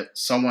hour where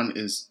someone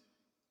is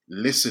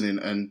listening,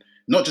 and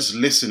not just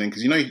listening,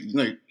 because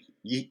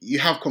you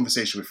have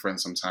conversation with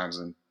friends sometimes,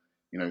 and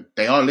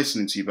they are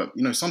listening to you, but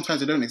sometimes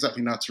they don't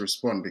exactly know how to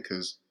respond,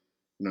 because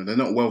they're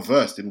not well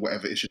versed in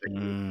whatever issue they're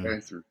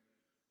going through.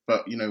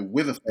 But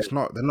with a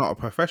therapist, they're not a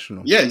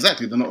professional. Yeah,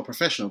 exactly, they're not a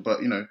professional. But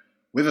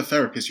with a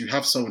therapist, you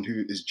have someone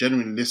who is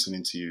genuinely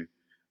listening to you,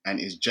 and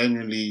they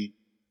genuinely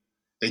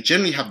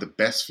have the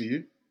best for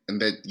you,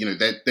 and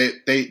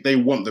they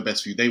want the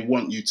best for you.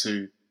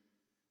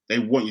 They they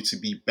want you to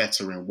be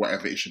better in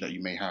whatever issue that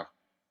you may have.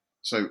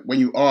 So when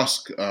you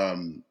ask,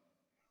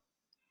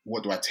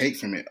 what do I take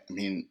from it? I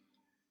mean,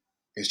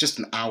 it's just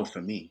an hour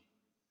for me.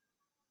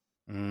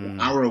 An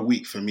hour a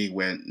week for me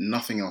where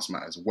nothing else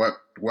matters.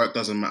 Work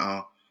doesn't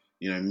matter.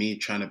 You know, me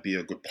trying to be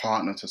a good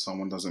partner to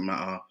someone doesn't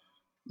matter.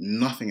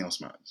 Nothing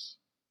else matters.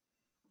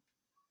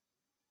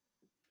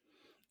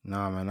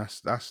 Nah, man,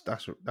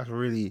 that's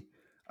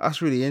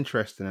really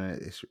interesting,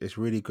 and it's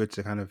really good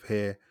to kind of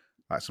hear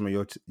like some of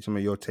your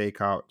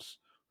takeouts.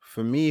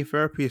 For me,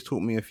 therapy has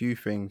taught me a few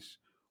things.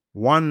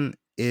 One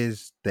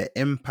is the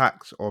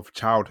impacts of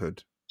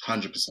childhood.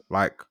 100%.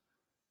 Like,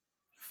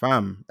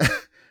 fam,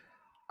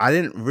 I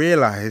didn't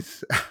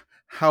realize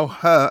how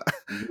hurt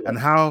Yeah. and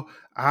how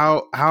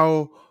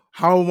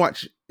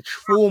much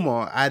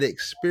trauma I'd Yeah.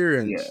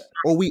 experienced,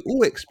 or we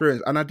all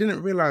experienced, and I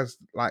didn't realize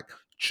like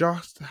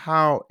just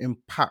how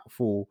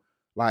impactful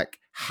like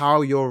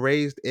how you're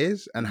raised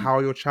is and how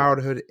your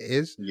childhood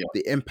is, Yeah.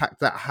 the impact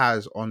that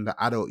has on the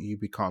adult you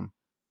become.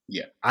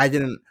 Yeah. I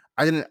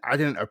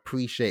didn't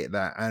appreciate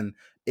that, and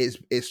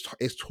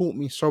it's taught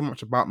me so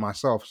much about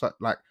myself. So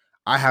like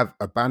I have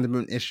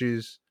abandonment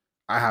issues,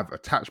 I have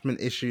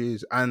attachment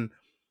issues, and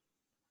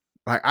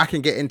like I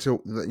can get into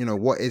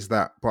what is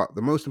that, but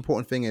the most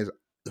important thing is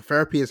the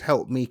therapy has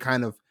helped me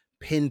kind of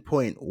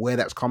pinpoint where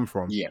that's come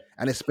from, Yeah.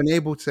 and it's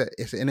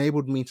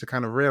enabled me to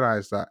kind of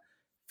realize that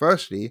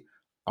firstly,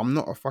 I'm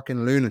not a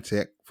fucking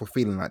lunatic for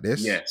feeling like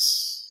this.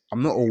 Yes.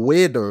 I'm not a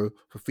weirdo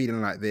for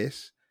feeling like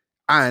this.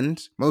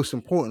 And most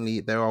importantly,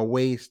 there are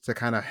ways to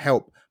kind of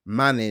help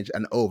manage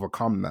and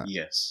overcome that.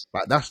 Yes.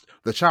 Like that's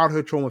the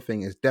childhood trauma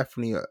thing is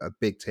definitely a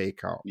big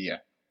takeout. Yeah.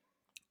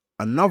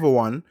 Another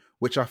one,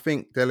 which I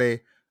think,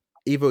 Dele,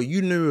 either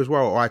you knew as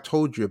well or I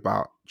told you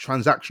about,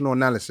 transactional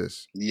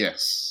analysis.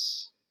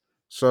 Yes.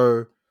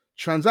 So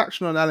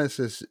transactional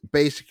analysis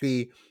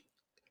basically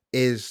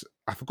is,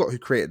 I forgot who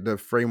created the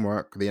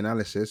framework, the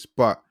analysis,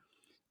 but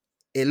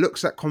it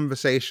looks at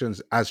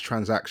conversations as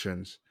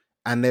transactions,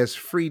 and there's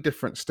three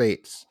different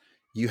states.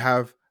 You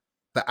have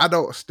the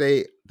adult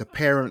state, the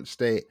parent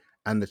state,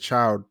 and the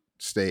child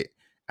state,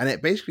 and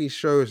it basically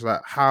shows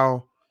that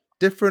how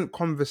different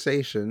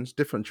conversations,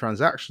 different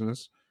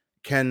transactions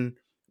can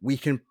we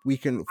can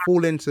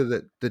fall into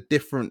the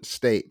different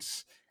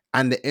states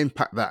and the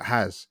impact that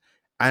has.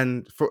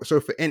 And for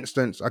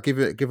instance, I'll give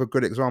a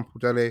good example,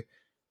 Dele.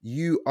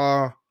 You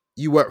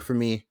work for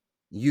me,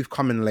 you've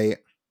come in late,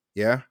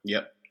 yeah,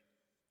 Yep.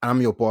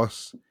 I'm your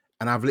boss,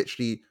 and I've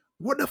literally,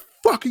 what the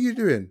fuck are you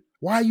doing?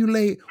 Why are you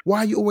late? Why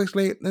are you always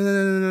late? No, no,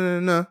 no, no, no,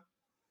 no.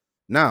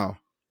 Now,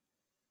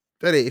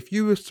 Daddy, if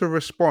you was to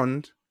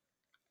respond,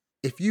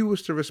 I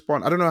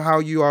don't know how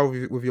you are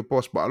with your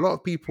boss, but a lot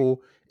of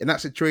people in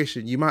that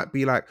situation, you might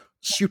be like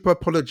super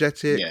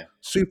apologetic, Yeah.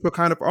 super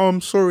kind of, oh,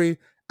 I'm sorry.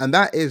 And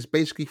that is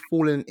basically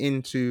falling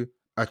into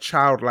a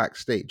childlike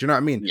state. Do you know what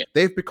I mean? Yeah.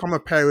 They've become a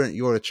parent,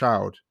 you're a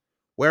child.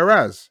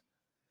 Whereas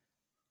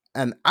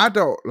an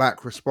adult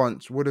like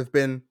response would have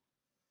been,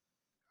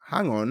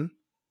 hang on,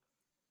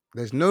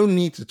 there's no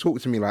need to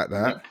talk to me like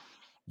that. Yep.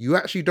 You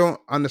actually don't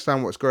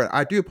understand what's going on.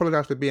 I do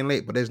apologize for being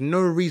late, but there's no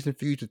reason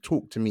for you to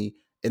talk to me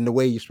in the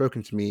way you've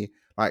spoken to me.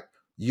 Like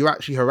you're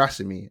actually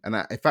harassing me, and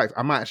in fact,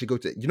 I might actually go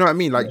to. You know what I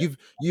mean? Like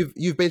Yeah.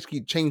 you've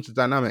basically changed the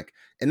dynamic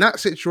in that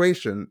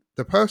situation.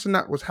 The person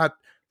that was had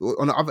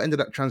on the other end of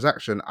that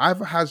transaction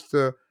either has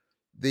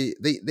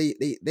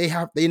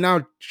they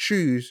now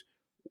choose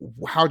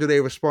how do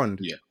they respond,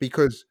 Yeah.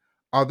 because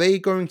are they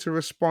going to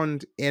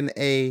respond in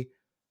a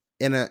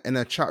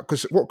child,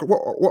 because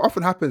what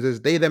often happens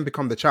is they then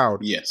become the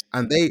child, Yes.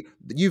 and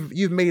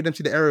you've made them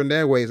see the error in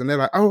their ways, and they're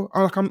like, oh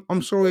like,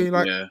 I'm sorry,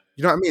 like, Yeah.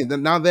 you know what I mean,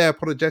 then now they're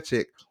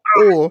apologetic.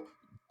 Or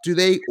do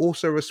they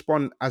also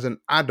respond as an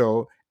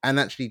adult and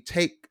actually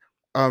take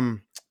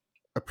um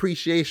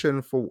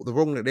appreciation for the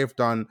wrong that they've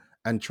done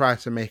and try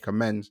to make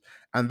amends?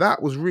 And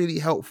that was really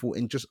helpful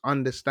in just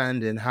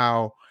understanding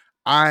how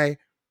I,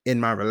 in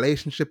my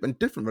relationship and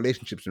different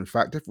relationships, in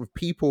fact, different with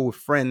people, with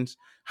friends,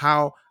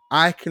 how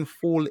I can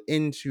fall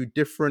into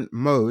different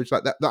modes.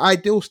 Like that, the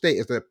ideal state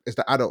is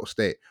the adult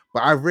state,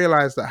 but I've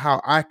realized that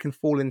how I can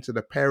fall into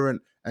the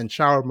parent and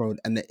child mode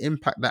and the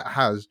impact that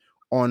has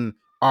on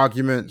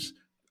arguments,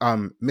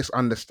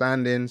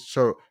 misunderstandings.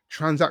 So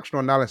transactional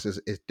analysis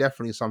is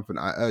definitely something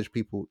I urge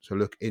people to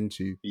look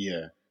into.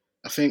 Yeah.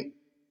 I think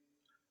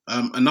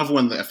another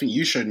one that I think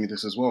you showed me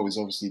this as well is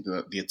obviously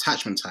the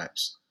attachment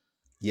types.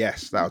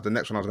 Yes, that was the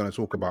next one I was going to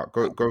talk about.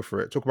 Go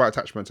for it. Talk about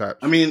attachment types.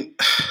 I mean,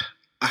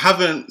 I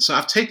haven't. So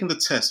I've taken the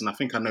test, and I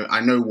think I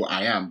know what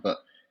I am. But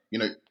you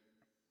know,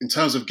 in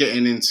terms of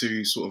getting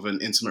into sort of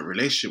an intimate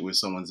relationship with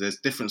someone, there's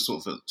different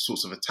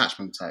sorts of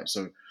attachment types.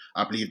 So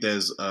I believe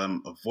there's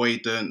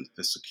avoidant,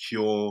 there's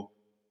secure,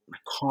 I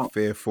can't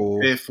Fearful.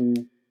 fearful.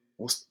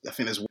 I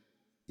think there's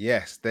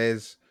Yes,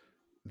 there's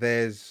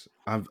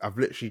I've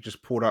literally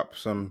just pulled up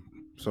some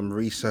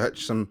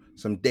research, some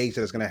data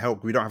that's going to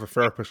help. We don't have a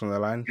therapist on the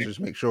line, so just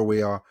make sure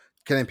we are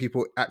getting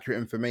people accurate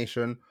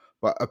information.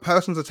 But a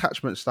person's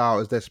attachment style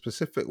is their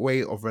specific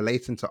way of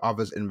relating to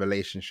others in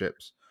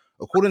relationships.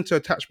 According to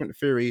attachment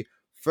theory,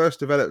 first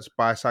developed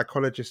by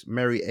psychologist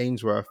Mary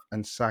Ainsworth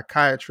and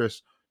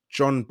psychiatrist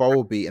John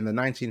Bowlby in the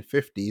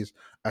 1950s,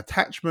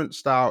 attachment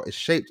style is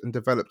shaped and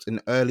developed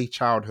in early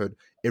childhood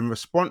in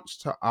response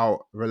to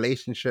our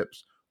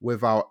relationships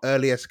with our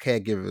earliest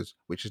caregivers,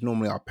 which is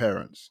normally our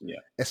parents. Yeah.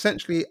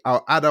 Essentially,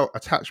 our adult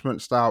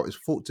attachment style is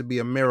thought to be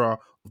a mirror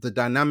of the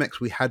dynamics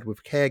we had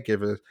with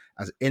caregivers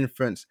as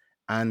infants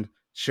and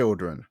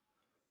children.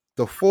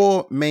 The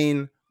four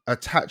main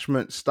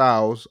attachment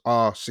styles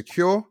are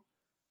secure,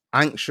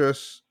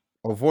 anxious,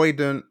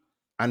 avoidant,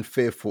 and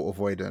fearful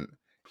avoidant.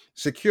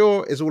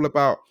 Secure is all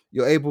about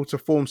you're able to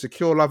form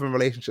secure love and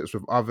relationships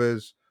with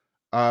others.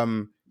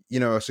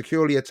 A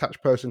securely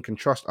attached person can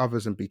trust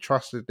others and be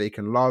trusted. They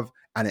can love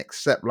and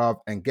accept love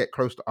and get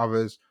close to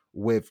others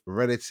with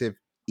relative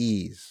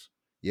ease.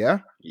 Yeah.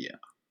 Yeah.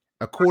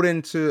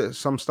 According to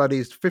some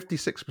studies,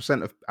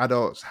 56% of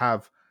adults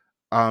have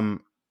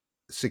um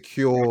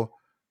secure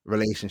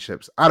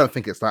relationships. I don't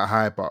think it's that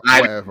high, but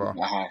I whatever.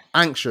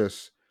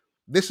 Anxious.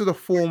 This is a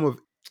form of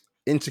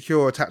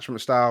insecure attachment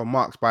style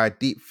marked by a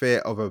deep fear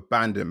of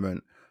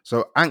abandonment.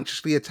 So,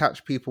 anxiously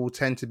attached people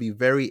tend to be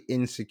very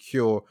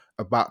insecure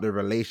about their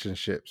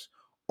relationships,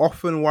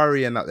 often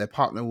worrying that their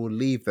partner will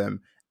leave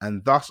them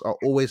and thus are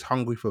always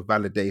hungry for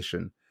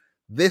validation.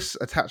 This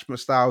attachment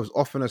style is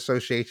often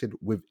associated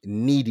with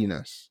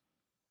neediness.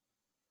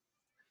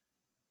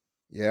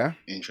 Yeah,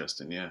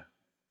 Interesting. Yeah.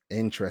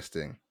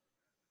 interesting.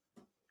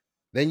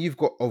 Then you've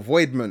got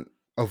avoidant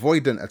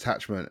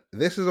attachment.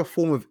 This is a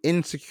form of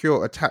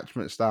insecure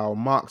attachment style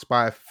marked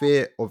by a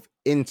fear of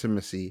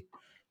intimacy.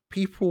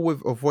 People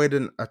with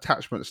avoidant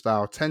attachment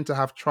style tend to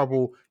have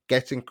trouble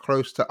getting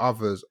close to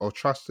others or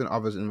trusting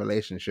others in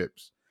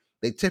relationships.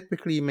 They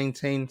typically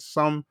maintain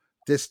some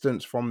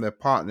distance from their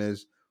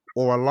partners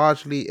or are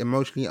largely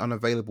emotionally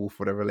unavailable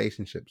for their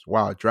relationships.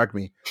 Wow, drag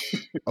me.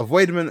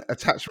 Avoidant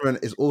attachment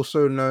is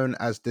also known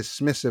as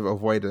dismissive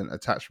avoidant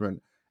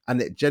attachment,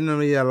 and it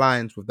generally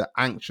aligns with the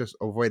anxious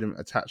avoidant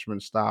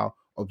attachment style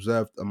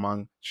observed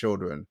among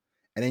children.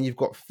 And then you've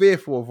got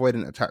fearful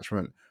avoidant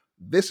attachment.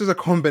 This is a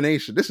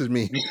combination. This is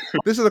me.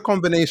 This is a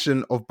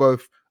combination of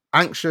both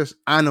anxious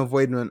and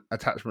avoidant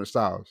attachment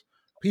styles.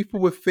 People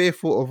with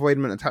fearful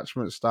avoidant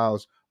attachment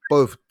styles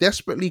both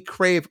desperately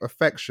crave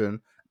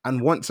affection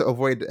and want to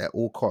avoid it at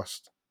all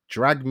costs.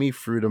 Drag me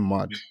through the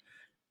mud.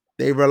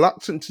 They're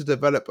reluctant to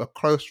develop a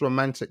close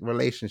romantic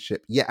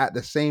relationship, yet at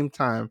the same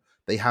time,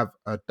 they have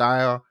a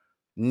dire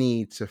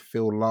need to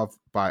feel loved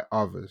by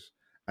others.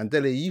 And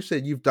Dele, you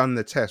said you've done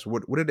the test.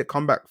 What did it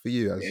come back for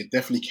you as? It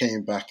definitely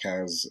came back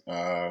as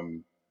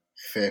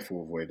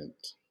fearful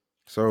avoidant.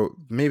 So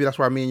maybe that's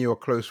why me and you are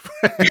close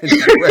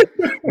friends.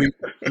 Where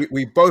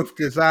we both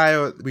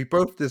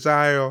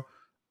desire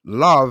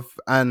love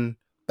and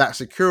that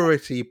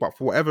security, but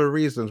for whatever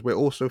reasons, we're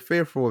also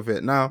fearful of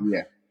it. Now,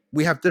 Yeah.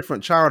 we have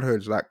different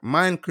childhoods. Like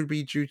mine could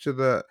be due to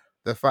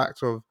the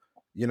fact of,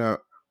 you know,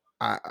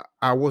 I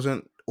I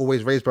wasn't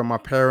always raised by my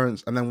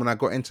parents, and then when I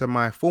got into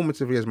my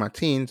formative years, my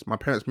teens, my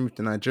parents moved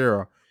to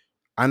Nigeria.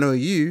 I know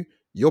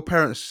your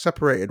parents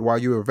separated while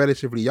you were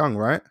relatively young,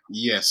 right?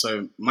 Yeah.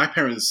 So my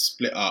parents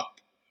split up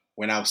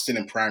when I was still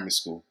in primary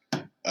school.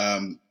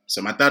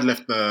 So my dad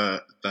left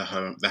the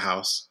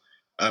house.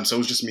 So it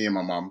was just me and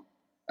my mum.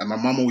 And my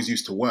mum always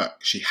used to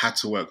work. She had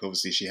to work.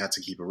 Obviously, she had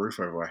to keep a roof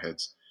over our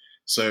heads.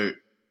 So,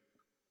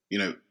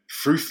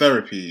 through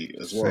therapy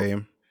as well.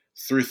 Same.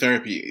 Through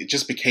therapy,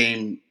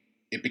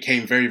 it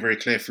became very, very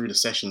clear through the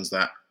sessions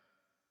that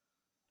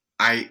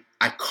I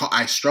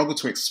struggled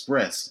to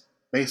express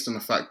based on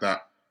the fact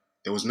that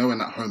there was no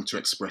one at home to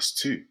express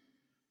to.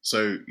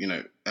 So,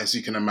 as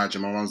you can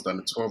imagine, my mom's done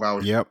a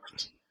 12-hour Yep.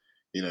 shift.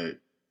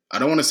 I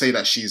don't want to say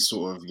that she's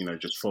sort of,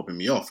 just fobbing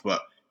me off,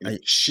 but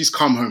she's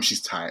come home,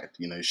 she's tired.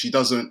 She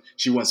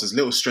wants as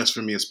little stress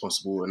from me as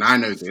possible, and I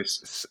know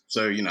this.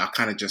 So, I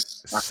kind of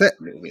just set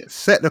a little bit.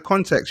 set the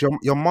context.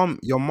 Your mom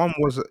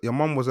was a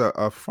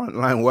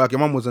frontline worker. Your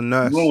mom was a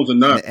My mom nurse was a in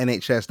nurse. the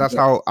NHS. That's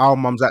how our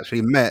mums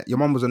actually met. Your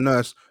mom was a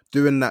nurse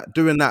doing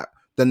that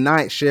the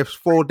night shifts,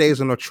 4 days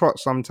on a trot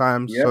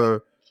sometimes. Yeah.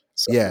 So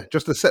So, yeah,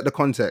 just to set the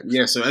context.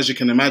 yeah, so as you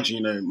can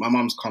imagine, my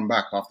mom's come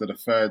back after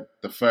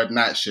the third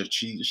night shift.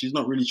 She's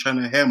not really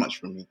trying to hear much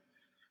from me.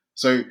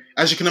 So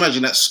as you can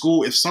imagine, at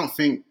school, if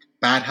something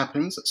bad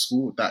happens at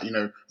school that,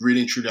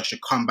 really and truly I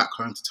should come back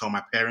home to tell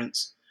my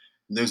parents,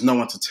 there's no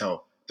one to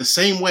tell. The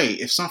same way,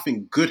 if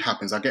something good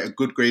happens, I get a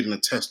good grade in a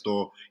test,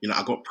 or,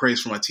 I got praise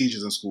from my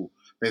teachers in school,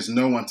 there's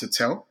no one to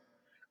tell.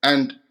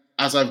 And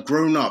as I've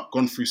grown up,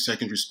 gone through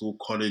secondary school,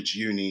 college,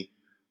 uni,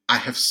 I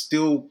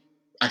still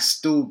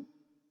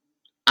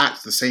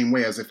act the same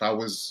way as if I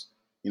was,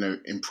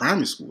 in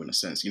primary school in a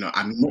sense.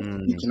 I'm not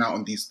speaking out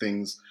on these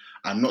things.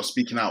 I'm not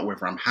speaking out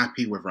whether I'm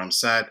happy, whether I'm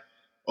sad.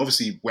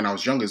 Obviously, when I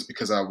was younger, it's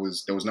because there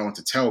was no one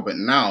to tell. But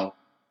now,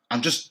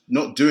 I'm just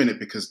not doing it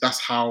because that's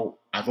how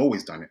I've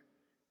always done it.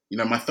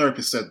 My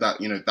therapist said that,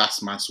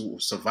 that's my sort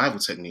of survival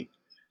technique.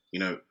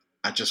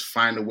 I just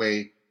find a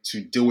way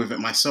to deal with it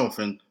myself,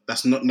 and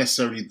that's not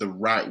necessarily the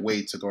right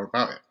way to go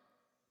about it.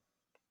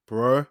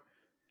 Bro,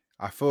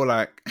 I feel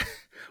like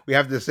we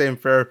have the same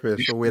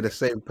therapist or we're the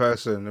same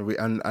person,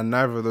 and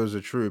neither of those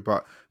are true,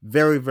 but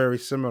very, very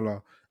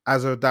similar.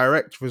 As a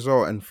direct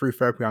result, and through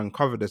therapy, I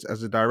uncovered this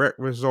as a direct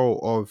result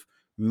of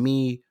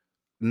me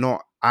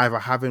not either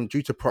having,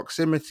 due to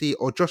proximity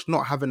or just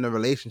not having a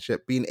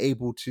relationship, being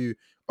able to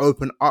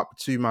open up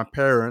to my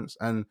parents,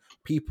 and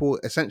people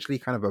essentially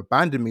kind of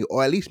abandoned me,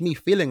 or at least me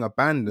feeling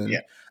abandoned.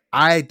 Yeah.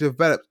 I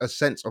developed a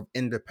sense of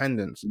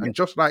independence. Yeah. And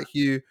just like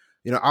you,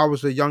 I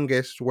was the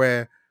youngest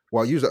where,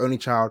 well, you was the only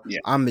child. Yeah.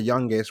 I'm the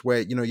youngest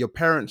where, your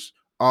parents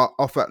are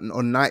off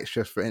on night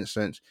shifts, for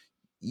instance.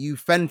 You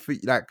fend for,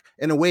 like,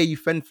 in a way, you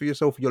fend for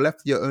yourself. You're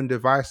left to your own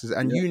devices.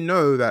 And Yeah. you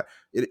know that,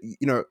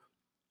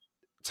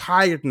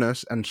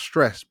 tiredness and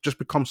stress just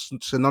becomes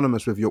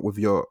synonymous with your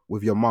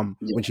mum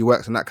Yeah. when she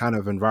works in that kind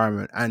of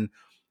environment. And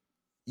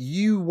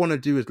you want to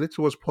do as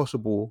little as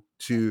possible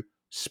to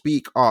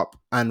speak up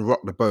and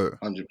rock the boat.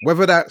 100%.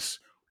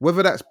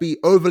 Whether that's be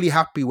overly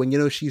happy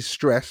when she's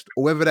stressed,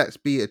 or whether that's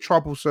be a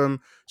troublesome.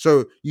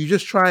 So you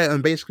just try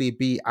and basically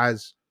be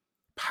as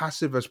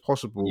passive as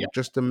possible, Yeah.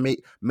 just to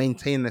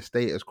maintain the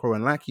status quo.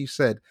 And like you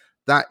said,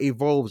 that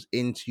evolves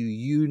into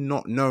you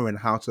not knowing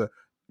how to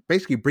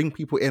basically bring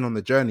people in on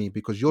the journey,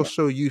 because you're Yeah.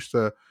 so used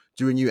to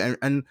doing you.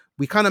 And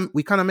we kind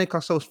of make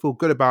ourselves feel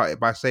good about it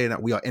by saying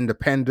that we are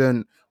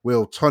independent, we're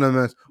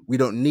autonomous, we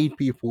don't need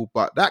people.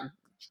 But that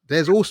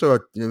there's also a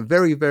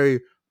very,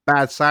 very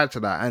bad side to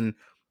that. And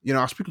I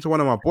was speaking to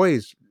one of my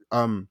boys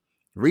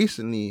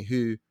recently,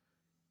 who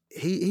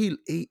he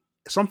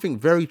something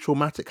very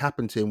traumatic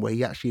happened to him, where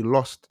he actually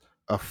lost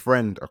a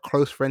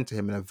close friend to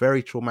him, in a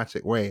very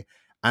traumatic way.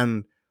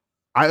 And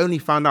I only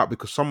found out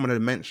because someone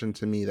had mentioned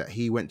to me that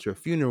he went to a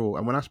funeral.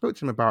 And when I spoke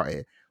to him about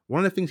it,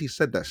 one of the things he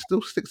said that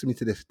still sticks to me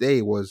to this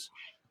day was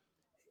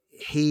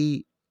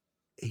he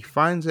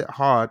finds it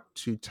hard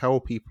to tell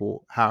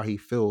people how he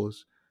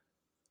feels,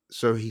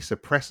 so he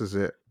suppresses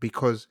it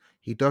because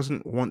he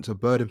doesn't want to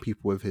burden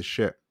people with his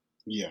shit.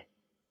 Yeah.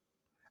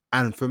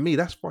 And for me,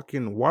 that's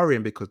fucking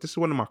worrying, because this is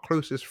one of my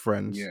closest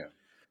friends. Yeah.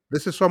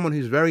 This is someone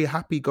who's very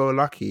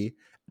happy-go-lucky,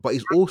 but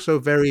he's also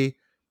he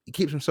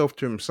keeps himself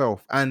to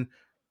himself. And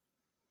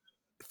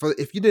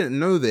if you didn't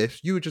know this,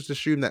 you would just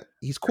assume that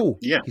he's cool,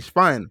 Yeah. he's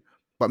fine.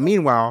 But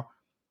meanwhile,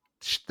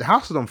 the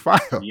house is on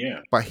fire.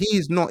 Yeah. But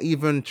he's not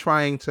even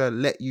trying to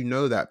let you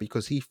know that,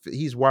 because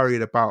he's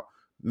worried about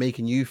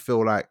making you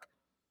feel like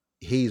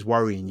he's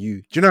worrying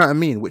you. Do you know what I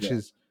mean? Which Yeah.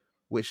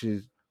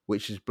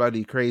 is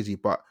bloody crazy.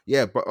 But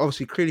yeah, but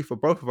obviously, clearly for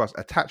both of us,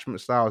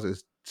 attachment styles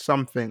is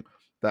something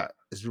that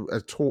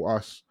has taught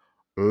us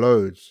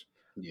loads.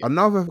 Yeah.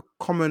 Another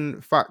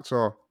common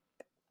factor,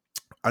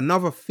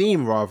 another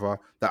theme rather,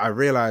 that I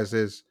realize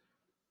is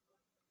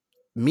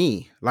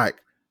me.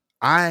 Like,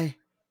 I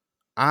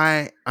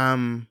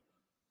am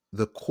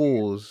the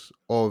cause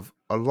of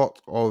a lot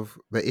of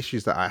the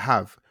issues that I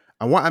have.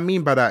 And what I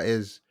mean by that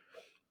is,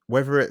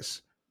 whether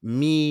it's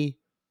me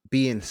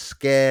being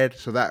scared,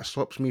 so that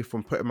stops me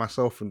from putting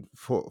myself in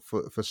for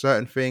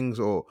certain things,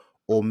 or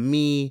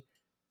me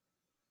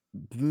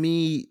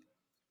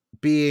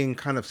being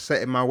kind of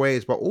set in my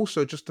ways, but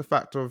also just the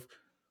fact of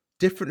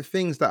different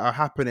things that are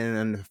happening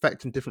and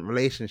affecting different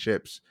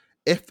relationships.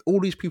 If all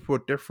these people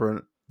are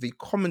different, the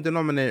common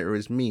denominator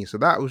is me. So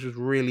that was just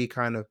really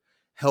kind of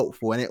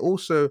helpful. And it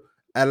also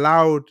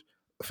allowed,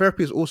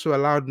 therapy has also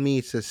allowed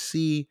me to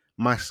see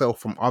myself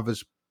from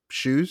others'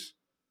 shoes,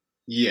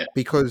 Yeah.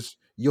 because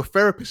your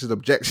therapist is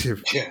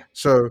objective. Yeah.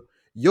 So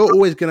you're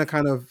always gonna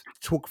kind of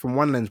talk from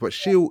one lens, but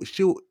she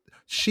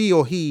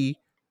or he,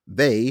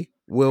 they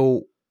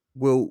will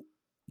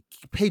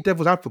play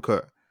devil's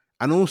advocate.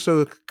 And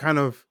also kind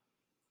of,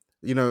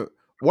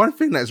 one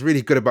thing that's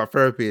really good about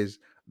therapy is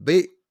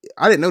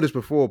I didn't know this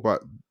before,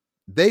 but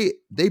they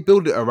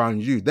build it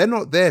around you. They're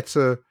not there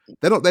to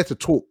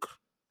talk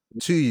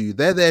to you.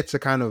 They're there to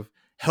kind of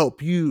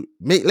help you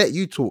let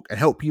you talk and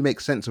help you make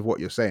sense of what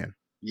you're saying.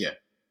 Yeah.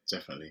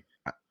 Definitely.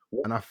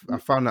 And I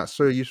found that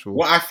so useful.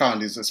 What I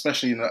found is,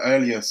 especially in the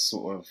earlier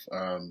sort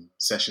of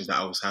sessions that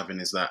I was having,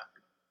 is that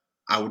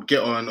I would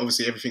get on.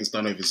 Obviously, everything's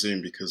done over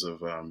Zoom because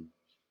of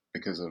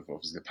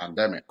obviously the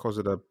pandemic. Because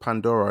of the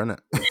Pandora,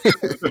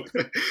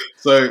 innit?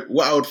 So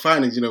what I would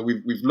find is,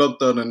 we've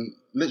logged on, and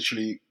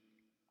literally,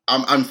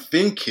 I'm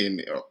thinking,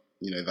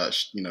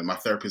 that my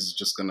therapist is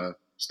just gonna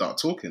start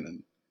talking,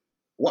 and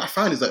what I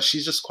find is that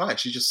she's just quiet.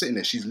 She's just sitting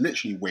there. She's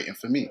literally waiting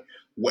for me.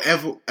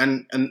 Whatever,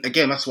 and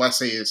again, that's why I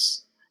say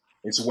it's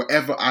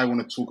whatever I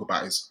want to talk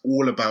about. It's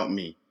all about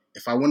me.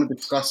 If I want to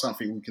discuss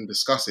something, we can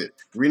discuss it.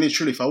 Really and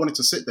truly, if I wanted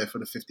to sit there for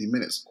the 15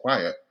 minutes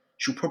quiet,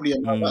 she'll probably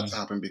allow that to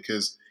happen,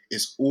 because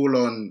it's all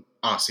on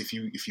us. If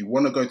you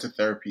want to go to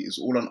therapy, it's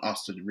all on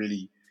us to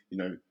really,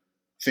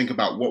 think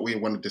about what we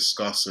want to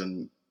discuss,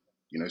 and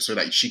so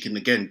that she can,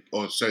 again,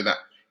 or so that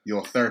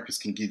your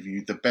therapist can give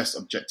you the best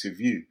objective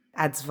view.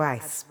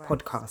 Adzvice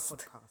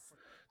podcast.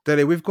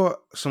 Dele, we've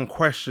got some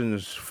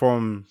questions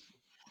from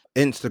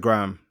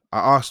Instagram.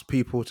 I asked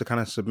people to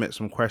kind of submit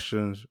some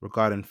questions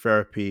regarding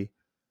therapy,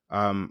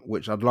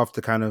 which I'd love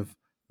to kind of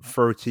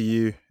throw to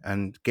you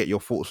and get your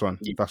thoughts on,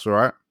 if that's all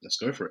right. Let's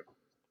go for it.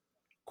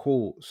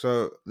 Cool.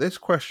 So this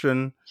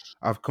question,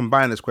 I've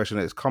combined this question.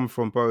 It's come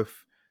from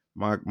both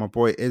my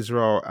boy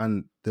Israel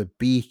and the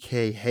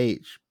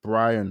BKH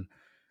Brian.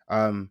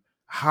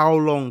 How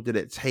long did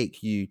it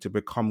take you to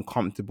become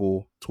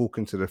comfortable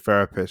talking to the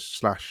therapist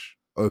slash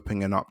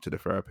opening up to the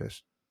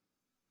therapist?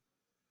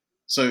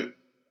 So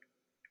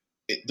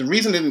the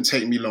reason it didn't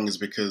take me long is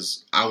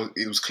because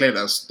it was clear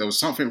that there was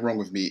something wrong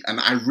with me,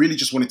 and I really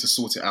just wanted to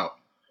sort it out.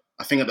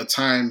 I think at the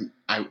time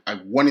I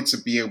wanted to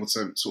be able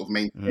to sort of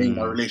maintain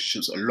my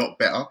relationships a lot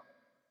better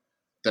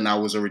than I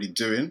was already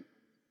doing.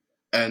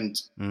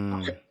 And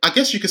I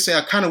guess you could say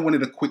I kind of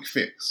wanted a quick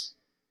fix.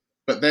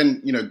 But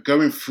then,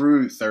 going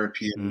through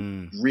therapy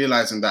and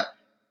realizing that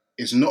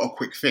it's not a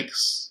quick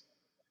fix,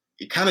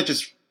 it kind of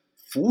just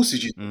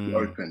forces you to be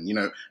open,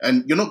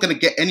 and you're not going to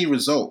get any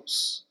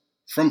results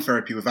from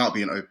therapy without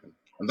being open.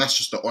 And that's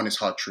just the honest,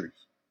 hard truth.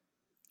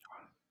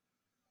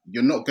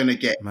 You're not going to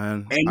get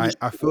Man,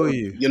 I feel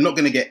you. You're not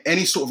going to get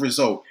any sort of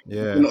result if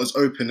Yeah. you're not as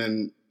open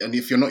and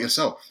if you're not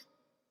yourself.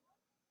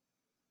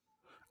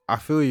 I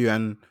feel you,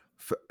 and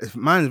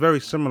mine's very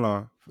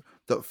similar.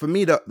 For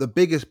me, the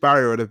biggest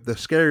barrier, the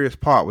scariest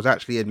part, was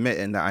actually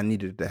admitting that I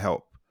needed the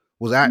help.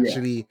 Was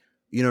actually,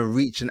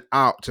 reaching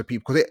out to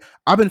people, because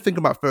I've been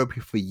thinking about therapy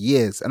for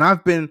years, and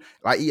I've been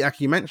like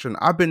you mentioned,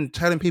 I've been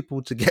telling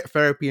people to get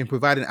therapy and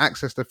providing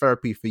access to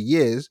therapy for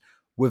years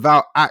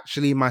without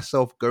actually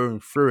myself going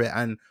through it,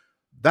 and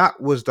that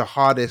was the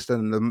hardest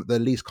and the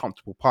least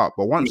comfortable part.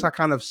 But once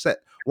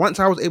once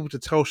I was able to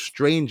tell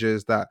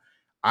strangers that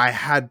I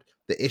had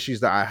the issues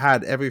that I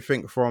had,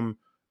 everything from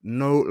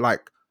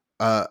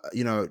I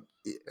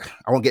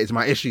won't get into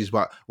my issues,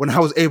 but when I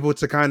was able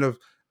to kind of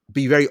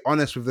be very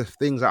honest with the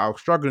things that I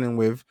was struggling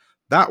with,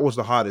 that was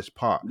the hardest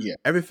part. Yeah.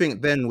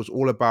 Everything then was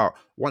all about,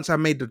 once I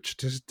made the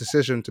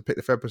decision to pick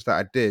the therapist that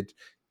I did,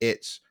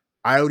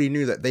 I already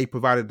knew that they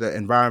provided the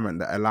environment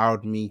that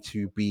allowed me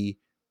to be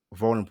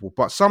vulnerable.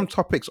 But some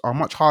topics are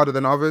much harder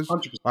than others,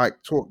 100%. like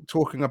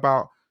talking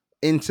about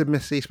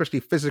intimacy,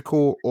 especially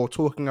physical, or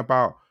talking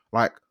about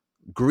like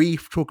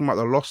grief, talking about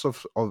the loss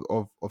of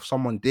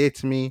someone dear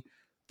to me.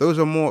 Those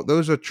are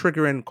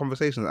triggering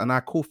conversations, and I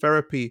call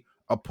therapy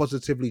a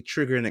positively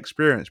triggering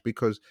experience,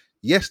 because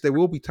yes, there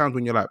will be times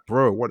when you're like,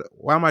 bro,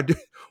 why am I doing,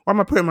 why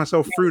am I putting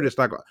myself through this?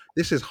 Like,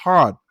 this is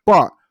hard,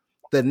 but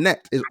the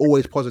net is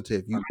always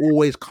positive. You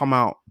always come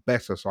out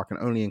better, so I can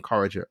only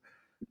encourage it.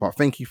 But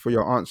thank you for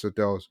your answer,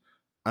 Dels.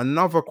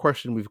 Another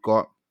question we've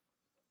got,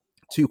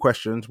 two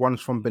questions.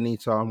 One's from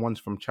Benita and one's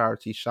from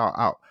Charity. Shout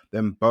out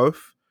them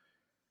both.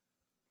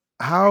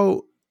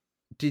 How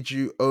did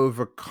you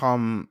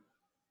overcome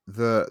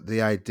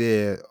the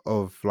idea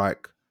of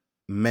like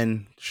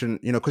men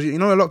shouldn't, because a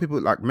lot of people,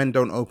 like, men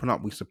don't open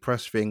up, we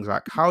suppress things.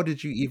 Like, how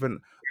did you even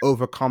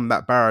overcome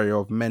that barrier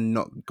of men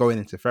not going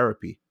into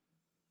therapy?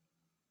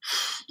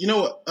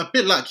 A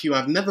bit like you,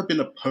 I've never been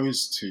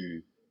opposed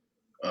to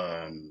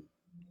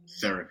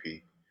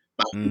therapy,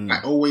 but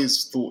I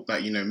always thought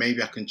that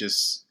maybe I can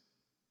just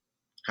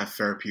have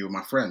therapy with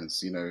my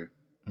friends. I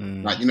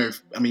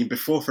mean,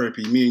 before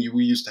therapy, me and you,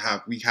 we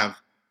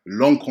have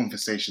long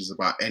conversations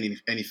about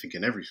anything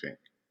and everything.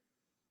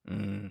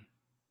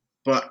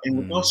 But in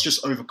regards to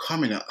just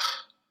overcoming it,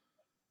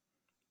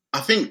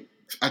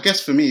 I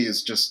guess for me, it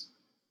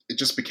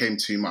just became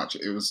too much.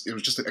 It was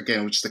just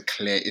a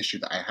clear issue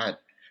that I had,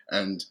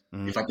 and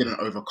if I didn't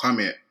overcome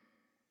it,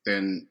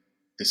 then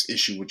this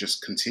issue would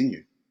just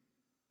continue.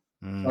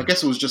 So I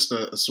guess it was just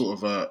a sort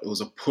of it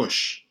was a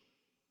push,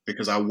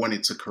 because I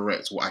wanted to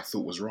correct what I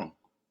thought was wrong.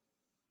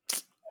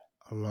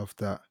 I love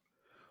that.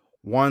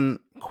 One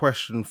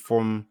question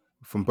from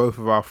both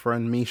of our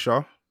friend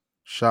Misha.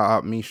 Shout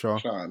out Misha.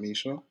 Shout out,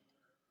 Misha.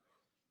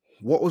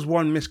 What was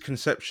one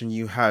misconception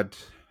you had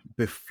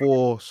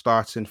before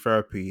starting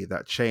therapy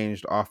that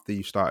changed after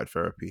you started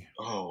therapy?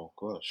 Oh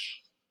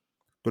gosh,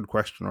 good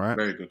question, right?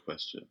 Very good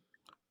question.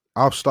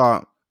 I'll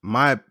start.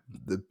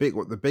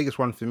 The biggest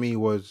one for me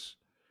was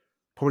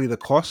probably the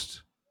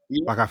cost.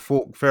 Yeah. Like, I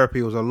thought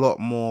therapy was a lot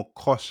more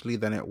costly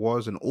than it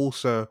was, and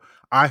also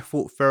I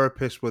thought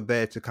therapists were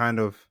there to kind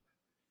of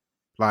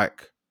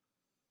like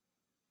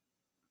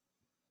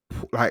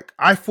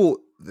I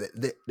thought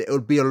that it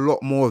would be a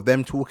lot more of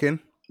them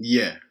talking.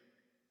 Yeah.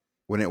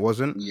 When it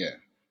wasn't. Yeah.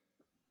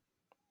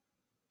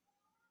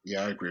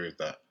 Yeah, I agree with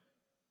that.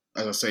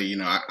 As I say,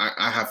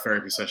 I have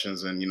therapy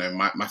sessions, and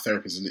my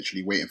therapist is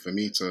literally waiting for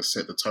me to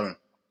set the tone.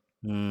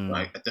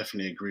 Like, I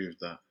definitely agree with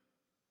that.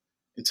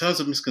 In terms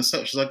of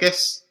misconceptions, I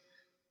guess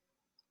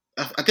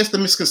the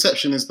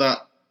misconception is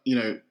that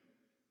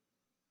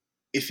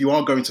if you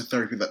are going to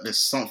therapy, that there's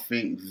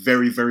something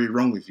very, very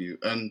wrong with you,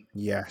 and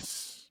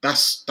yes,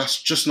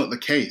 that's just not the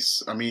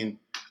case. I mean,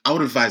 I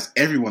would advise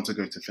everyone to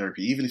go to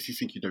therapy, even if you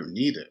think you don't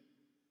need it.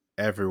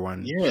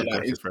 Everyone should go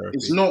to therapy.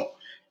 It's not.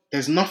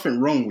 There's nothing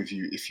wrong with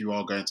you if you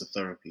are going to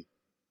therapy.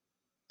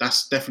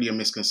 That's definitely a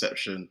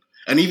misconception.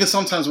 And even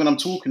sometimes when I'm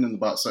talking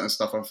about certain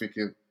stuff, I'm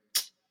thinking,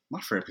 my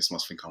therapist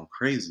must think I'm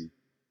crazy.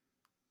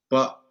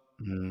 But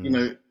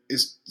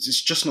it's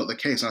just not the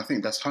case. And I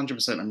think that's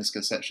 100% a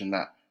misconception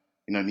that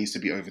needs to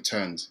be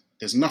overturned.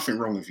 there's nothing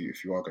wrong with you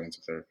if you are going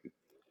to therapy.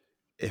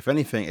 If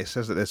anything, it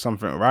says that there's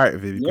something right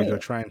with you because Yeah. you're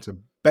trying to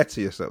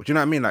better yourself. Do you know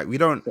what I mean? Like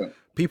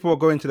people are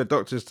going to the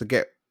doctors to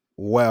get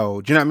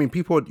well. Do you know what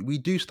I mean? We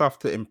do stuff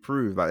to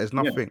improve. Like there's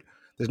nothing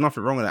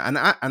wrong with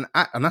that.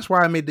 And that's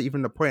why I made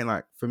even the point.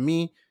 Like for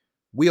me,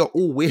 we are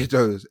all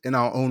weirdos in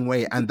our own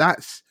way, and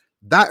that's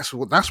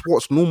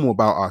what's normal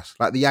about us.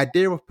 Like the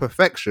idea of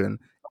perfection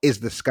is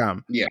the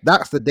scam. Yeah.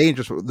 That's the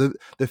dangerous.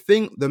 The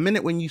thing. The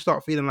minute when you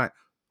start feeling like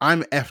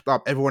I'm effed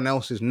up, everyone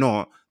else is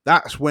not.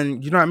 That's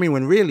when, you know what I mean.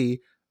 When really,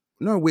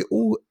 no, we're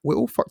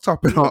all fucked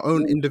up in our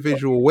own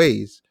individual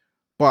ways.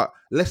 But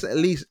let's at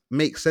least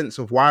make sense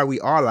of why we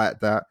are like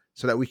that,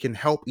 so that we can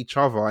help each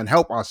other and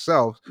help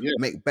ourselves Yeah.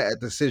 make better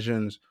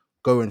decisions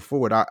going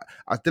forward.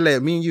 Dele,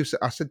 me and you,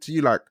 I said to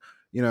you, like,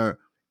 you know,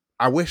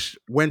 I wish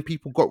when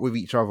people got with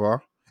each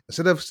other,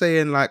 instead of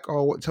saying like,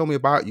 "Oh, tell me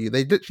about you,"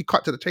 they literally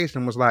cut to the chase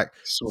and was like,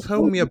 So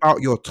 "Tell me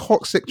about your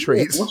toxic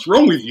traits. what's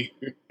wrong with you?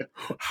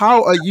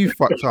 How are you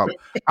fucked up?"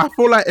 I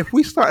feel like if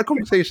we start a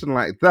conversation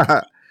like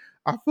that,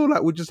 I feel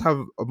like we just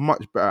have a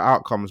much better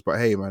outcomes. But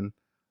hey, man,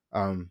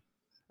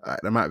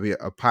 there might be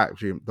a pipe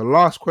dream. The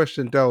last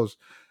question, Dels,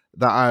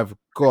 that I've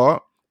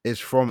got is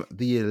from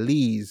the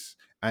Elise,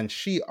 and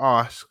she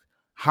asks,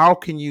 "How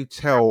can you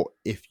tell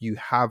if you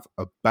have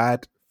a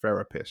bad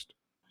therapist?"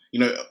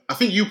 I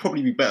think you'd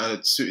probably be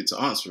better suited to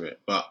answer it.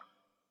 But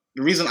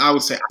the reason I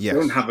would say I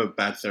don't Yes. have a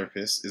bad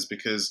therapist is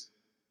because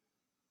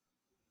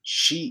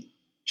she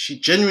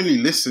genuinely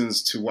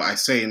listens to what I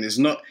say, and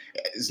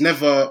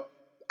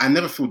I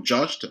never feel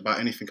judged about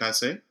anything I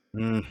say.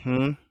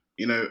 Mm-hmm.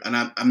 And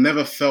I've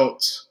never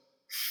felt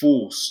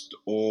forced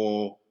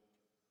or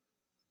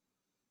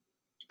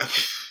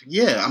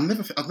yeah,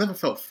 I've never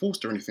felt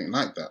forced or anything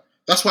like that.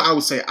 That's why I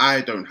would say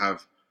I don't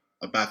have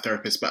a bad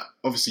therapist. But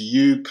obviously,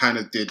 you kind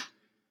of did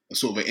a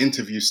sort of an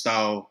interview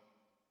style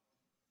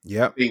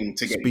Yep. thing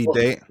to get Speed involved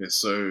date. with this.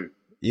 So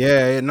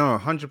Yeah, no,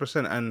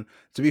 100%. And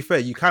to be fair,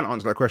 you can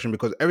answer that question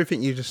because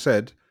everything you just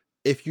said,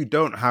 if you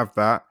don't have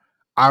that,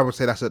 I would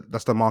say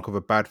that's the mark of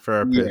a bad yeah,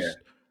 therapist.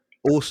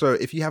 Also,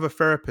 if you have a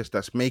therapist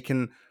that's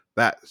making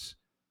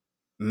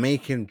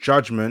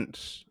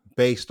judgments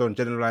based on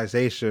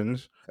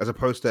generalizations as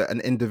opposed to an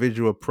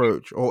individual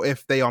approach, or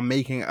if they are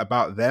making it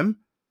about them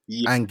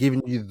yeah, and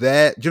giving you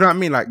their, do you know what I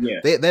mean? Like yeah,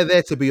 they're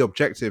there to be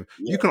objective.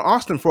 yeah, You can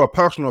ask them for a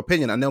personal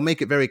opinion and they'll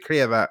make it very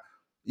clear that,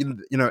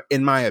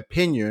 in my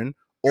opinion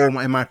or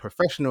in my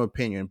professional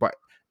opinion, but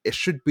it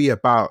should be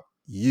about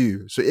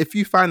you. So if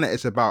you find that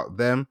it's about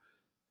them,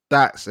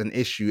 that's an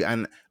issue.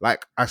 And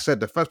like I said,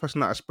 the first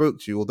person that I spoke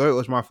to, although it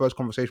was my first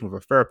conversation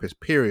with a therapist,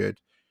 period,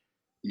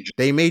 you just,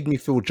 they made me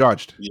feel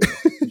judged. yeah,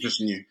 you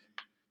just knew.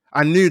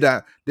 I knew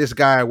that this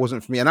guy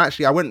wasn't for me. And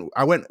actually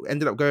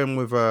ended up going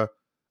with a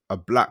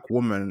black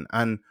woman,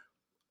 and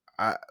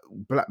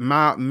black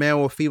male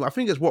or female. I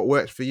think it's what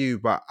works for you,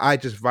 but I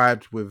just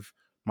vibed with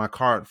my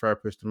current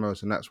therapist the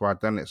most, and that's why I've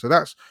done it. So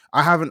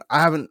I don't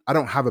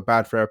have a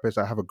bad therapist.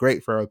 I have a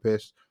great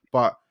therapist.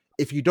 But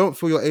if you don't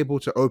feel you're able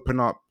to open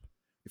up,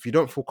 if you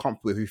don't feel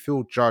comfortable, if you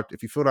feel judged,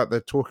 if you feel like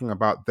they're talking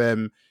about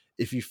them,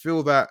 if you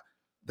feel that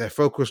they're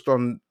focused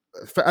on,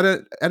 at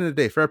the end of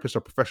the day, therapists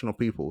are professional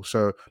people.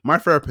 So my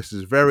therapist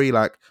is very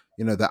like,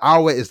 the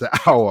hour is the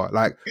hour.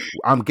 Like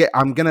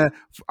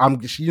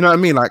you know what I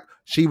mean? Like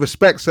she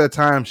respects her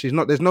time.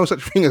 There's no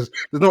such thing as,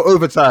 there's no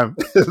overtime.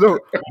 there's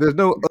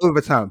no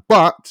overtime.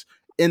 But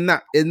in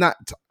that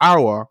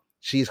hour,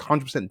 she's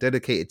 100%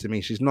 dedicated to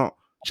me. She's not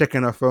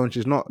checking her phone.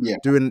 She's not Yeah,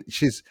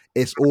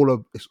 it's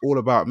all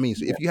about me.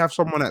 So yeah, if you have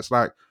someone that's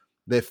like,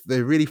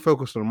 they're really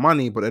focused on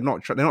money, but you're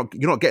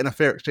not getting a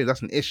fair exchange,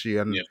 that's an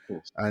issue. yeah, of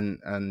course.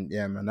 And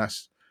yeah, man,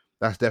 that's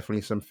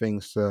definitely some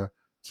things to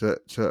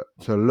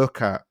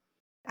look at.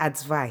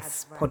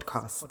 Adzvice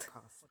podcast.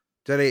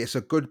 Dele, it's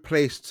a good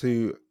place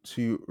to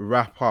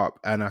wrap up,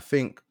 and I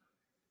think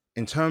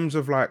in terms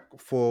of like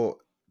for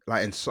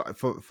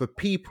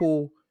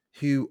people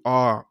who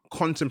are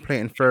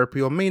contemplating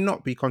therapy or may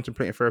not be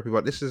contemplating therapy,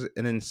 but this is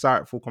an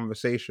insightful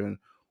conversation.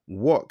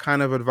 What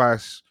kind of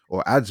advice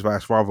or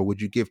advice rather would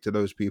you give to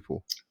those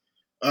people?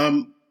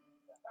 Um,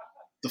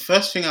 the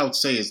first thing I would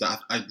say is that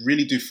I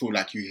really do feel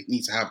like you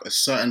need to have a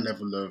certain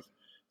level of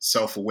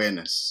self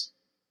awareness.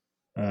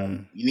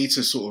 Mm, You need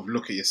to sort of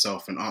look at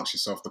yourself and ask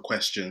yourself the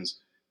questions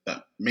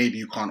that maybe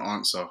you can't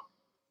answer.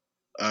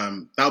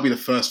 That'll be the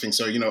first thing.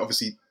 So,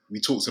 obviously,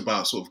 we talked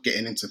about sort of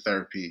getting into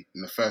therapy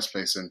in the first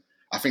place. And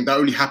I think that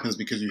only happens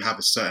because you have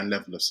a certain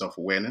level of self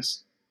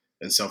awareness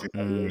and self mm,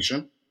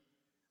 evaluation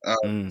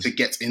mm, to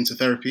get into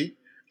therapy.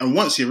 And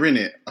once you're in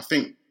it, I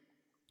think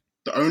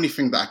the only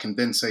thing that I can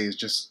then say is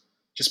just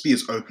be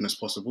as open as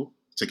possible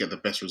to get the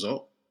best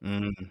result.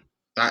 mm,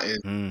 That is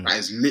mm, that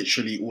is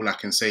literally all I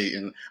can say.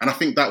 And I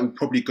think that will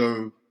probably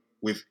go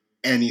with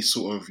any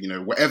sort of,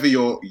 whatever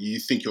you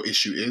think your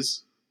issue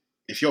is.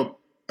 If you're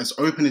as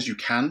open as you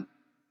can,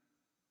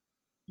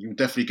 you'll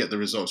definitely get the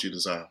results you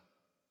desire.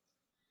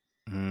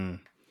 mm.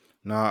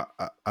 No,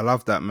 I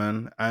love that,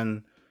 man.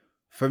 And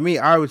For me,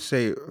 I would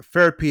say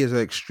therapy is an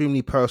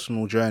extremely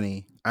personal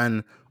journey.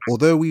 And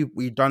although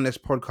we've done this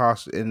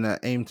podcast in the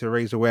aim to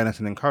raise awareness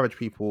and encourage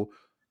people,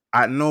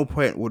 at no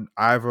point would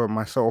either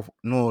myself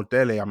nor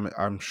Dele,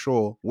 I'm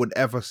sure, would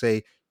ever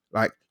say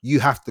like you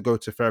have to go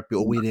to therapy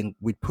or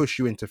we'd push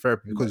you into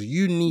therapy, No. because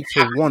you You need to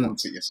have to want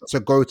want it yourself. to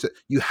go to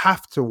you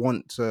have to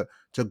want to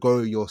go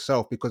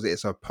yourself, because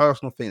it's a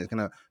personal thing. It's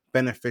gonna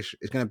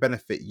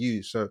benefit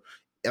you. So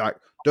like,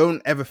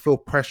 don't ever feel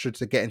pressured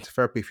to get into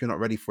therapy if you're not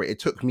ready for it. It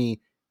took me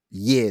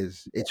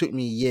years.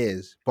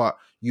 But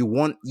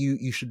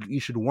you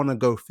should want to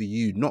go for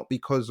you, not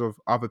because of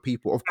other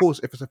people. Of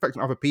course, if it's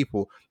affecting other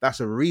people,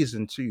 that's a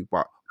reason too.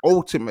 But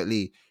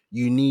ultimately,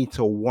 you need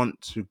to want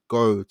to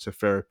go to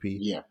therapy.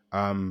 Yeah.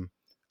 And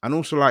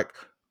also, like,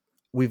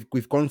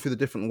 we've gone through the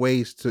different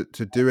ways to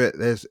do it.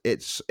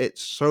 It's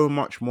so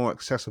much more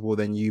accessible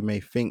than you may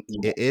think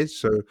Yeah. it is.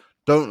 So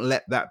don't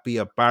let that be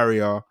a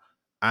barrier.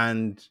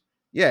 And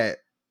yeah,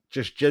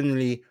 just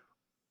generally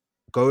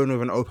go in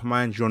with an open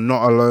mind. You're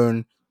not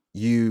alone.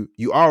 You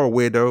are a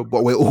weirdo,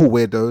 but we're all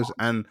weirdos,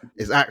 and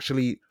it's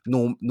actually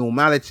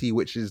normality,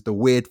 which is the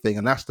weird thing.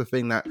 And that's the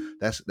thing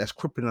that's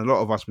crippling a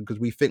lot of us, because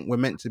we think we're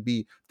meant to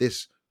be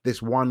this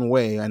one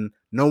way, and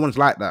no one's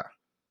like that.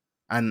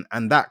 And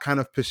that kind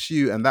of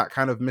pursuit and that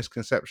kind of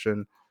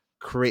misconception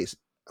creates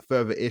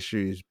further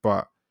issues.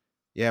 But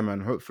yeah,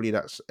 man, hopefully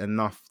that's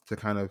enough to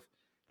kind of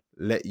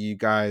let you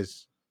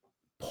guys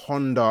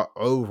ponder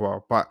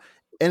over. But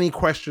any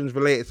questions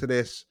related to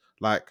this,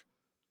 like,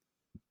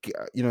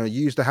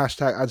 use the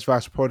hashtag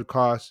Adzvice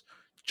podcast,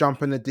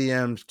 jump in the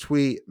DMs,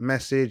 tweet,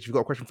 message. If you've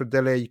got a question for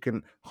Dele, you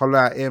can holler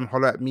at him,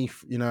 holler at me,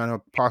 and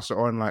I'll pass it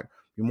on. Like,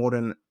 you're more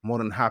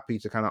than happy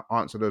to kind of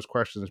answer those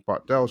questions.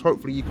 But Dels,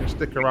 hopefully you can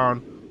stick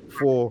around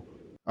for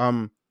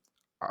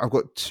I've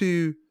got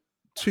two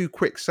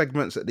quick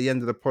segments at the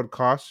end of the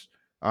podcast,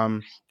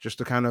 just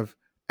to kind of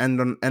end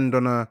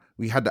on a.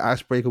 We had the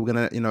icebreaker. We're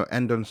gonna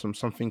end on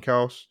something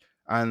else.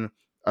 And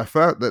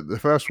the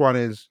first one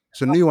is,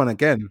 it's a new one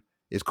again.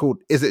 It's called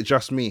 "Is It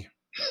Just Me?"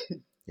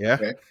 Yeah.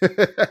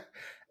 Okay.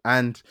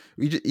 And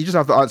you just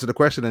have to answer the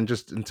question and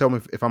tell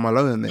me if I'm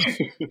alone in this.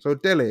 So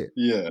Dele,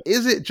 Yeah.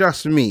 is it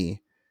just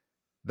me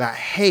that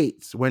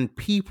hates when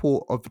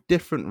people of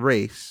different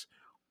race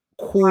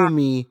call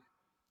me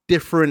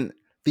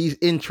these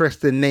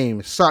interesting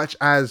names, such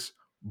as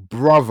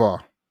brother,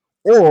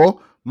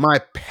 or my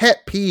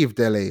pet peeve,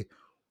 Dele?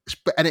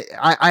 And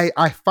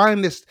I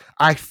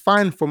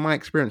find from my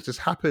experience, this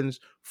happens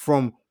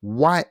from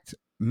white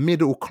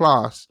middle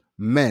class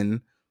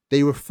men.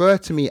 They refer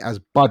to me as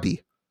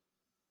buddy.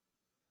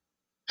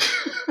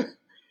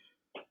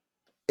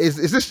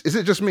 Is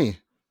it just me?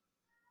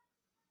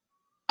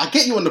 I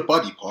get you on the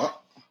buddy part,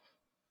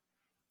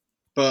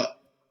 but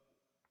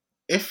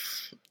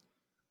if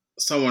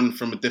someone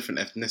from a different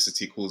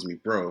ethnicity calls me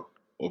bro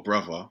or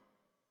brother,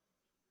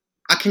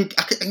 I can,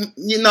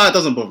 it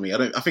doesn't bother me. I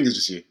think it's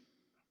just you.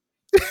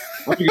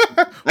 I get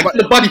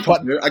the buddy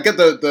part. I get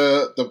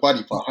the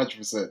buddy part,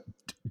 100%.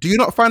 Do you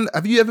not find?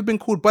 Have you ever been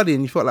called buddy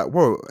and you felt like,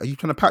 whoa, are you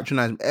trying to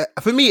patronize me?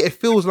 For me, it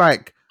feels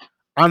like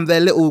I'm their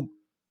little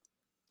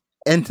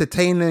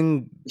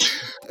entertaining.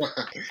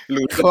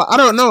 I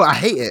don't know. I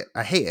hate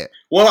it.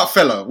 What about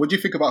fella? What do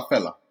you think about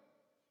fella?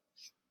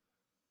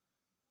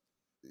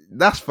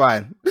 That's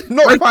fine.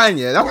 Not fine,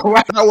 yeah. That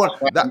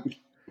one.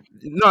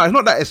 No, it's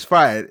not that it's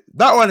fine.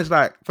 That one is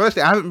like,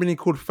 firstly, I haven't been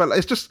called fella.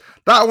 It's just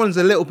that one's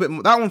a little bit.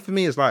 That one for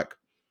me is like,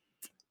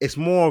 it's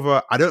more of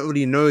a, I don't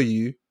really know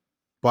you,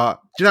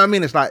 but do you know what I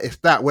mean? It's like, it's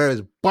that.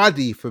 Whereas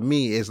buddy for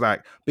me is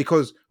like,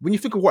 because when you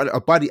think of what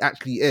a buddy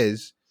actually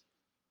is,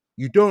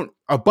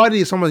 a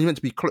buddy is someone you're meant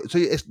to be close.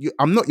 So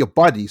I'm not your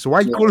buddy. So why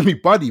are you calling me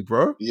buddy,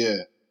 bro? Yeah.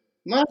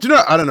 No. Do you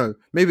know? I don't know.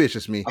 Maybe it's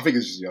just me. I think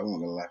it's just you. I don't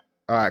want to lie.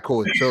 All right,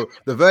 cool. So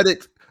the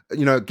verdict,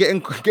 get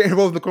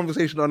involved in the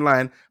conversation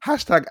online.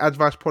 Hashtag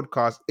Adzvice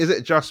podcast. Is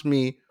it just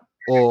me,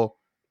 or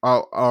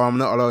I'm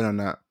not alone on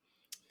that?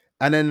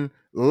 And then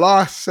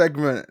last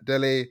segment,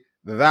 Dele,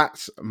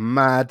 that's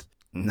mad.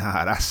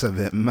 Nah, that's a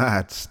bit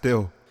mad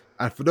still.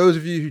 And for those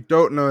of you who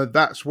don't know,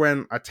 that's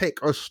when I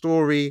take a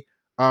story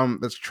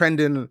that's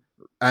trending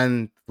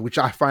and which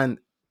I find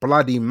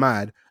bloody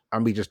mad,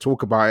 and we just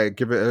talk about it,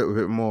 give it a little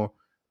bit more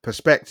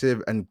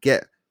perspective, and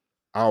get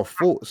our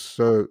thoughts.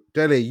 So,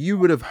 Dele, you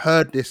would have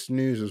heard this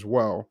news as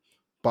well,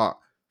 but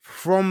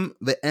from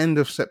the end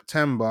of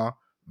September,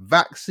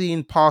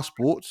 vaccine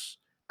passports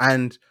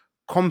and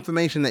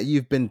confirmation that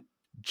you've been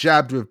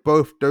jabbed with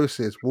both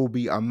doses will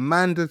be a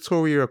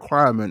mandatory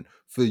requirement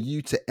for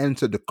you to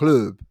enter the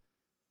club.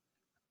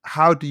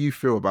 How do you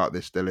feel about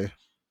this, Dele?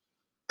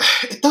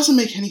 It doesn't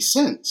make any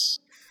sense.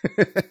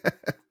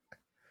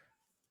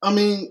 I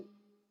mean,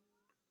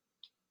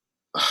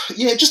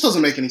 yeah, it just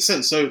doesn't make any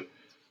sense. So,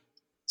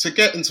 to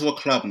get into a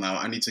club now,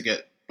 I need to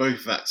get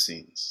both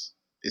vaccines.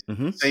 It's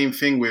the same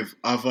thing with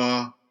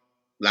other,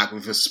 like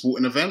with a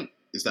sporting event.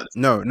 Is that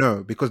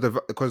no? Because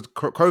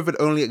COVID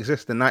only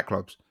exists in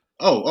nightclubs.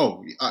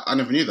 I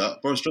never knew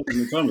that. Boris Johnson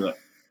didn't tell me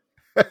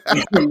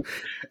that.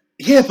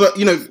 Yeah, but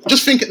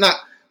just thinking that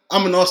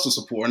I'm an Arsenal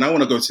supporter and I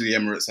want to go to the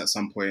Emirates at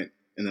some point.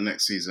 in the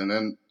next season,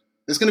 and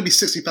there's going to be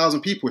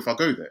 60,000 people if I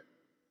go there.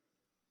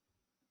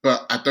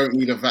 But I don't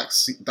need a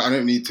vaccine. I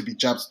don't need to be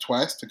jabbed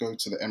twice to go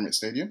to the Emirates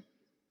Stadium.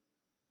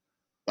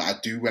 But I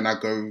do when I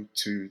go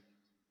to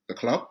the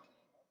club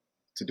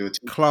to do a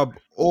team. Club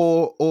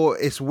or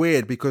it's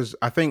weird because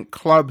I think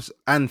clubs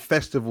and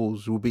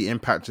festivals will be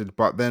impacted,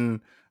 but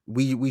then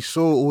we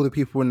saw all the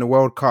people in the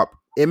World Cup.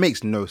 It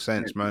makes no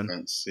sense, man.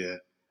 Sense, yeah.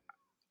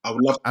 I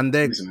would love And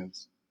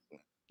reasons.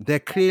 they're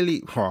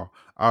clearly, well,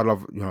 I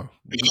love,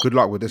 good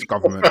luck with this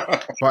government,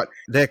 but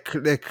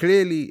they're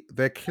clearly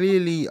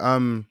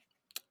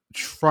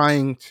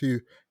trying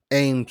to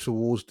aim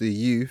towards the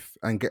youth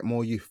and get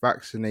more youth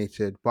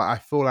vaccinated. But I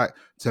feel like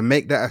to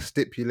make that a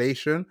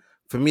stipulation,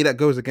 for me, that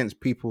goes against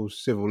people's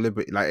civil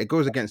liberty. Like, it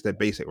goes against their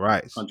basic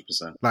rights.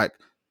 100%. Like,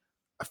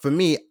 for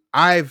me,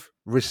 I've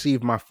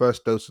received my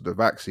first dose of the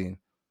vaccine,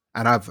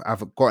 and I've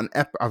got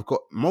I've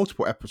got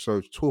multiple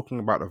episodes talking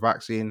about the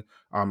vaccine.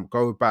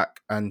 Go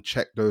back and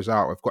check those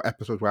out. I've got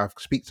episodes where I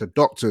speak to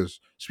doctors,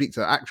 speak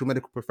to actual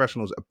medical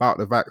professionals about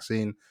the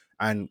vaccine,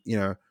 and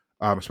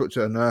spoke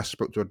to a nurse,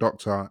 spoke to a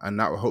doctor, and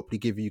that will hopefully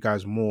give you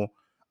guys more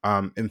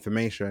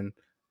information.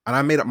 And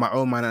I made up my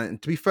own mind.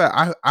 And to be fair,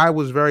 I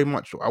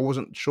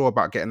wasn't sure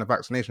about getting the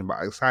vaccination, but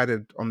I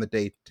decided on the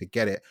day to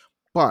get it.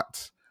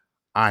 But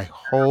I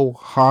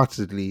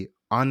wholeheartedly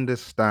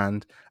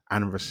understand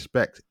and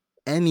respect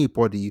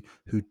anybody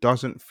who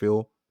doesn't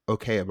feel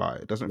okay about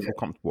it, doesn't feel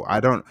comfortable.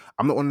 I'm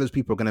not one of those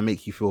people who are going to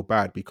make you feel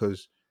bad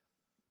because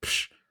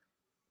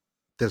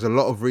there's a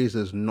lot of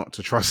reasons not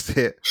to trust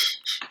it.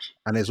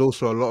 And there's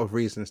also a lot of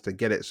reasons to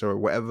get it. So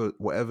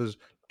whatever's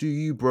do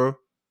you, bro.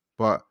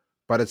 But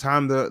by the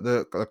time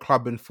the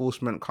club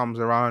enforcement comes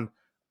around,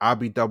 I'll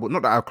be double.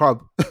 Not that I'll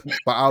club, but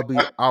I'll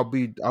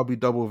be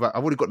double. I've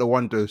already got the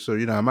one dose, so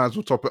I might as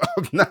well top it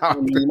up now.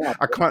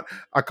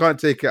 I can't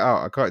take it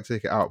out. I can't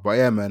take it out. But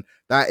yeah, man,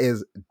 that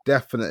is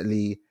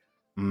definitely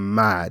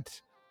mad,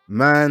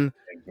 man.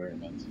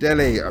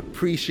 Dele,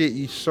 appreciate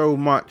you so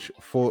much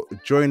for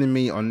joining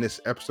me on this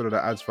episode of the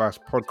Adzvice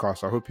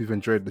podcast. I hope you've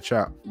enjoyed the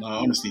chat. No,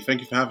 honestly, thank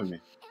you for having me.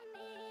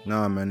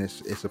 No, man,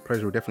 it's a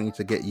pleasure. We definitely need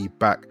to get you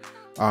back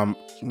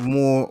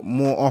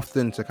more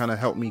often to kind of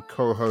help me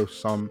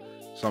co-host some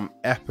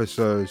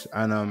episodes.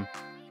 And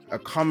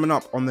coming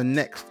up on the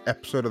next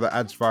episode of the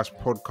Adzvice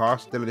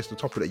podcast, Dele, this is the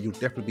topic that you'll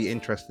definitely be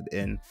interested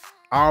in.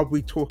 I'll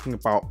be talking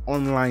about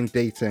online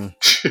dating,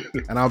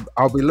 and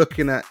I'll be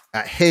looking at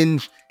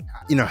Hinge.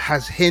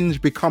 Has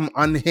Hinge become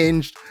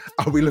unhinged?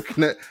 I'll be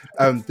looking at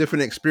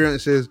different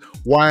experiences.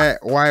 Why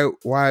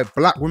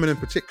Black women in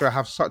particular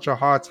have such a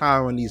hard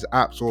time on these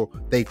apps, or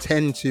they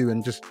tend to,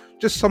 and just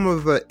some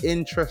of the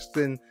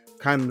interesting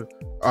kind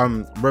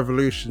of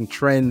revolution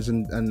trends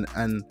and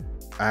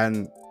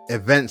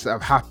events that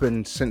have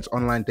happened since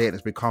online dating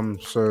has become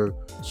so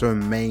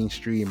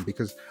mainstream.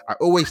 Because I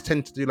always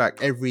tend to do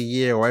like every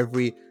year or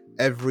every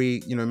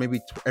maybe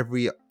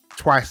every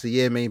twice a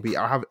year, maybe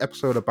I'll have an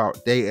episode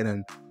about dating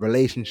and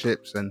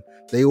relationships, and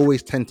they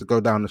always tend to go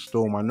down the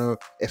storm. I know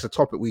it's a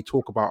topic we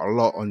talk about a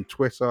lot on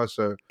Twitter,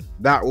 so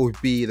that will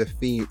be the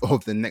theme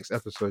of the next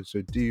episode.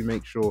 So do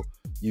make sure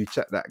you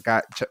check that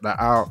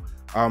out.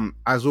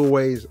 As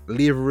always,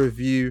 leave a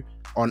review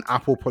on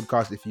Apple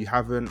Podcasts if you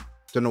haven't.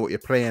 Don't know what you're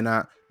playing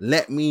at.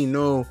 Let me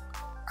know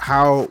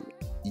how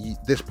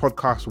this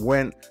podcast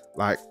went.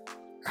 Like,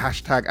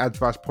 hashtag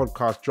Adzvice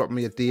podcast, drop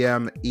me a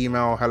DM,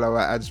 email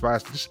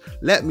hello@adzvice. Just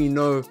let me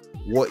know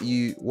what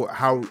you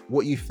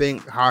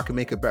think, how I can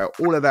make it better.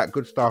 All of that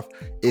good stuff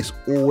is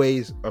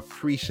always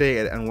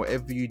appreciated. And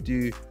whatever you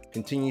do,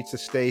 continue to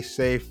stay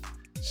safe,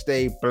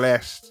 stay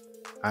blessed,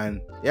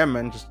 and yeah,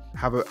 man, just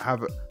have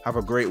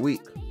a great week.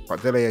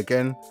 But Dele,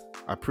 again,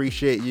 I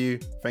appreciate you.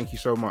 Thank you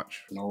so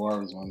much. No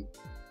worries, man.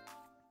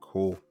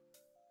 Cool.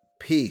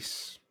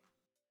 Peace.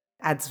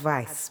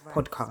 Adzvice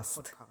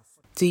podcast.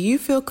 Do you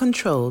feel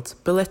controlled,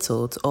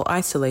 belittled, or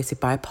isolated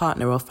by a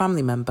partner or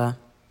family member?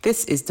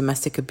 This is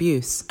domestic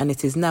abuse, and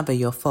it is never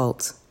your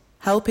fault.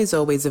 Help is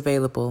always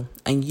available,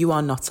 and you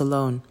are not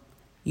alone.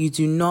 You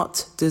do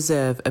not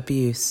deserve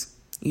abuse.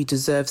 You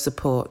deserve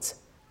support.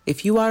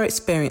 If you are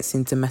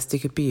experiencing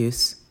domestic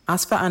abuse,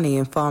 ask for Annie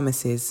in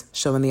pharmacies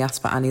showing the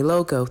Ask for Annie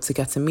logo to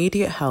get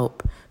immediate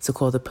help, to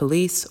call the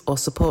police or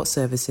support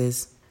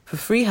services. For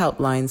free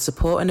helpline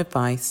support and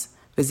advice,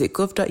 visit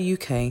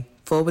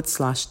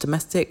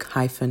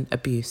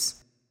gov.uk/domestic-abuse.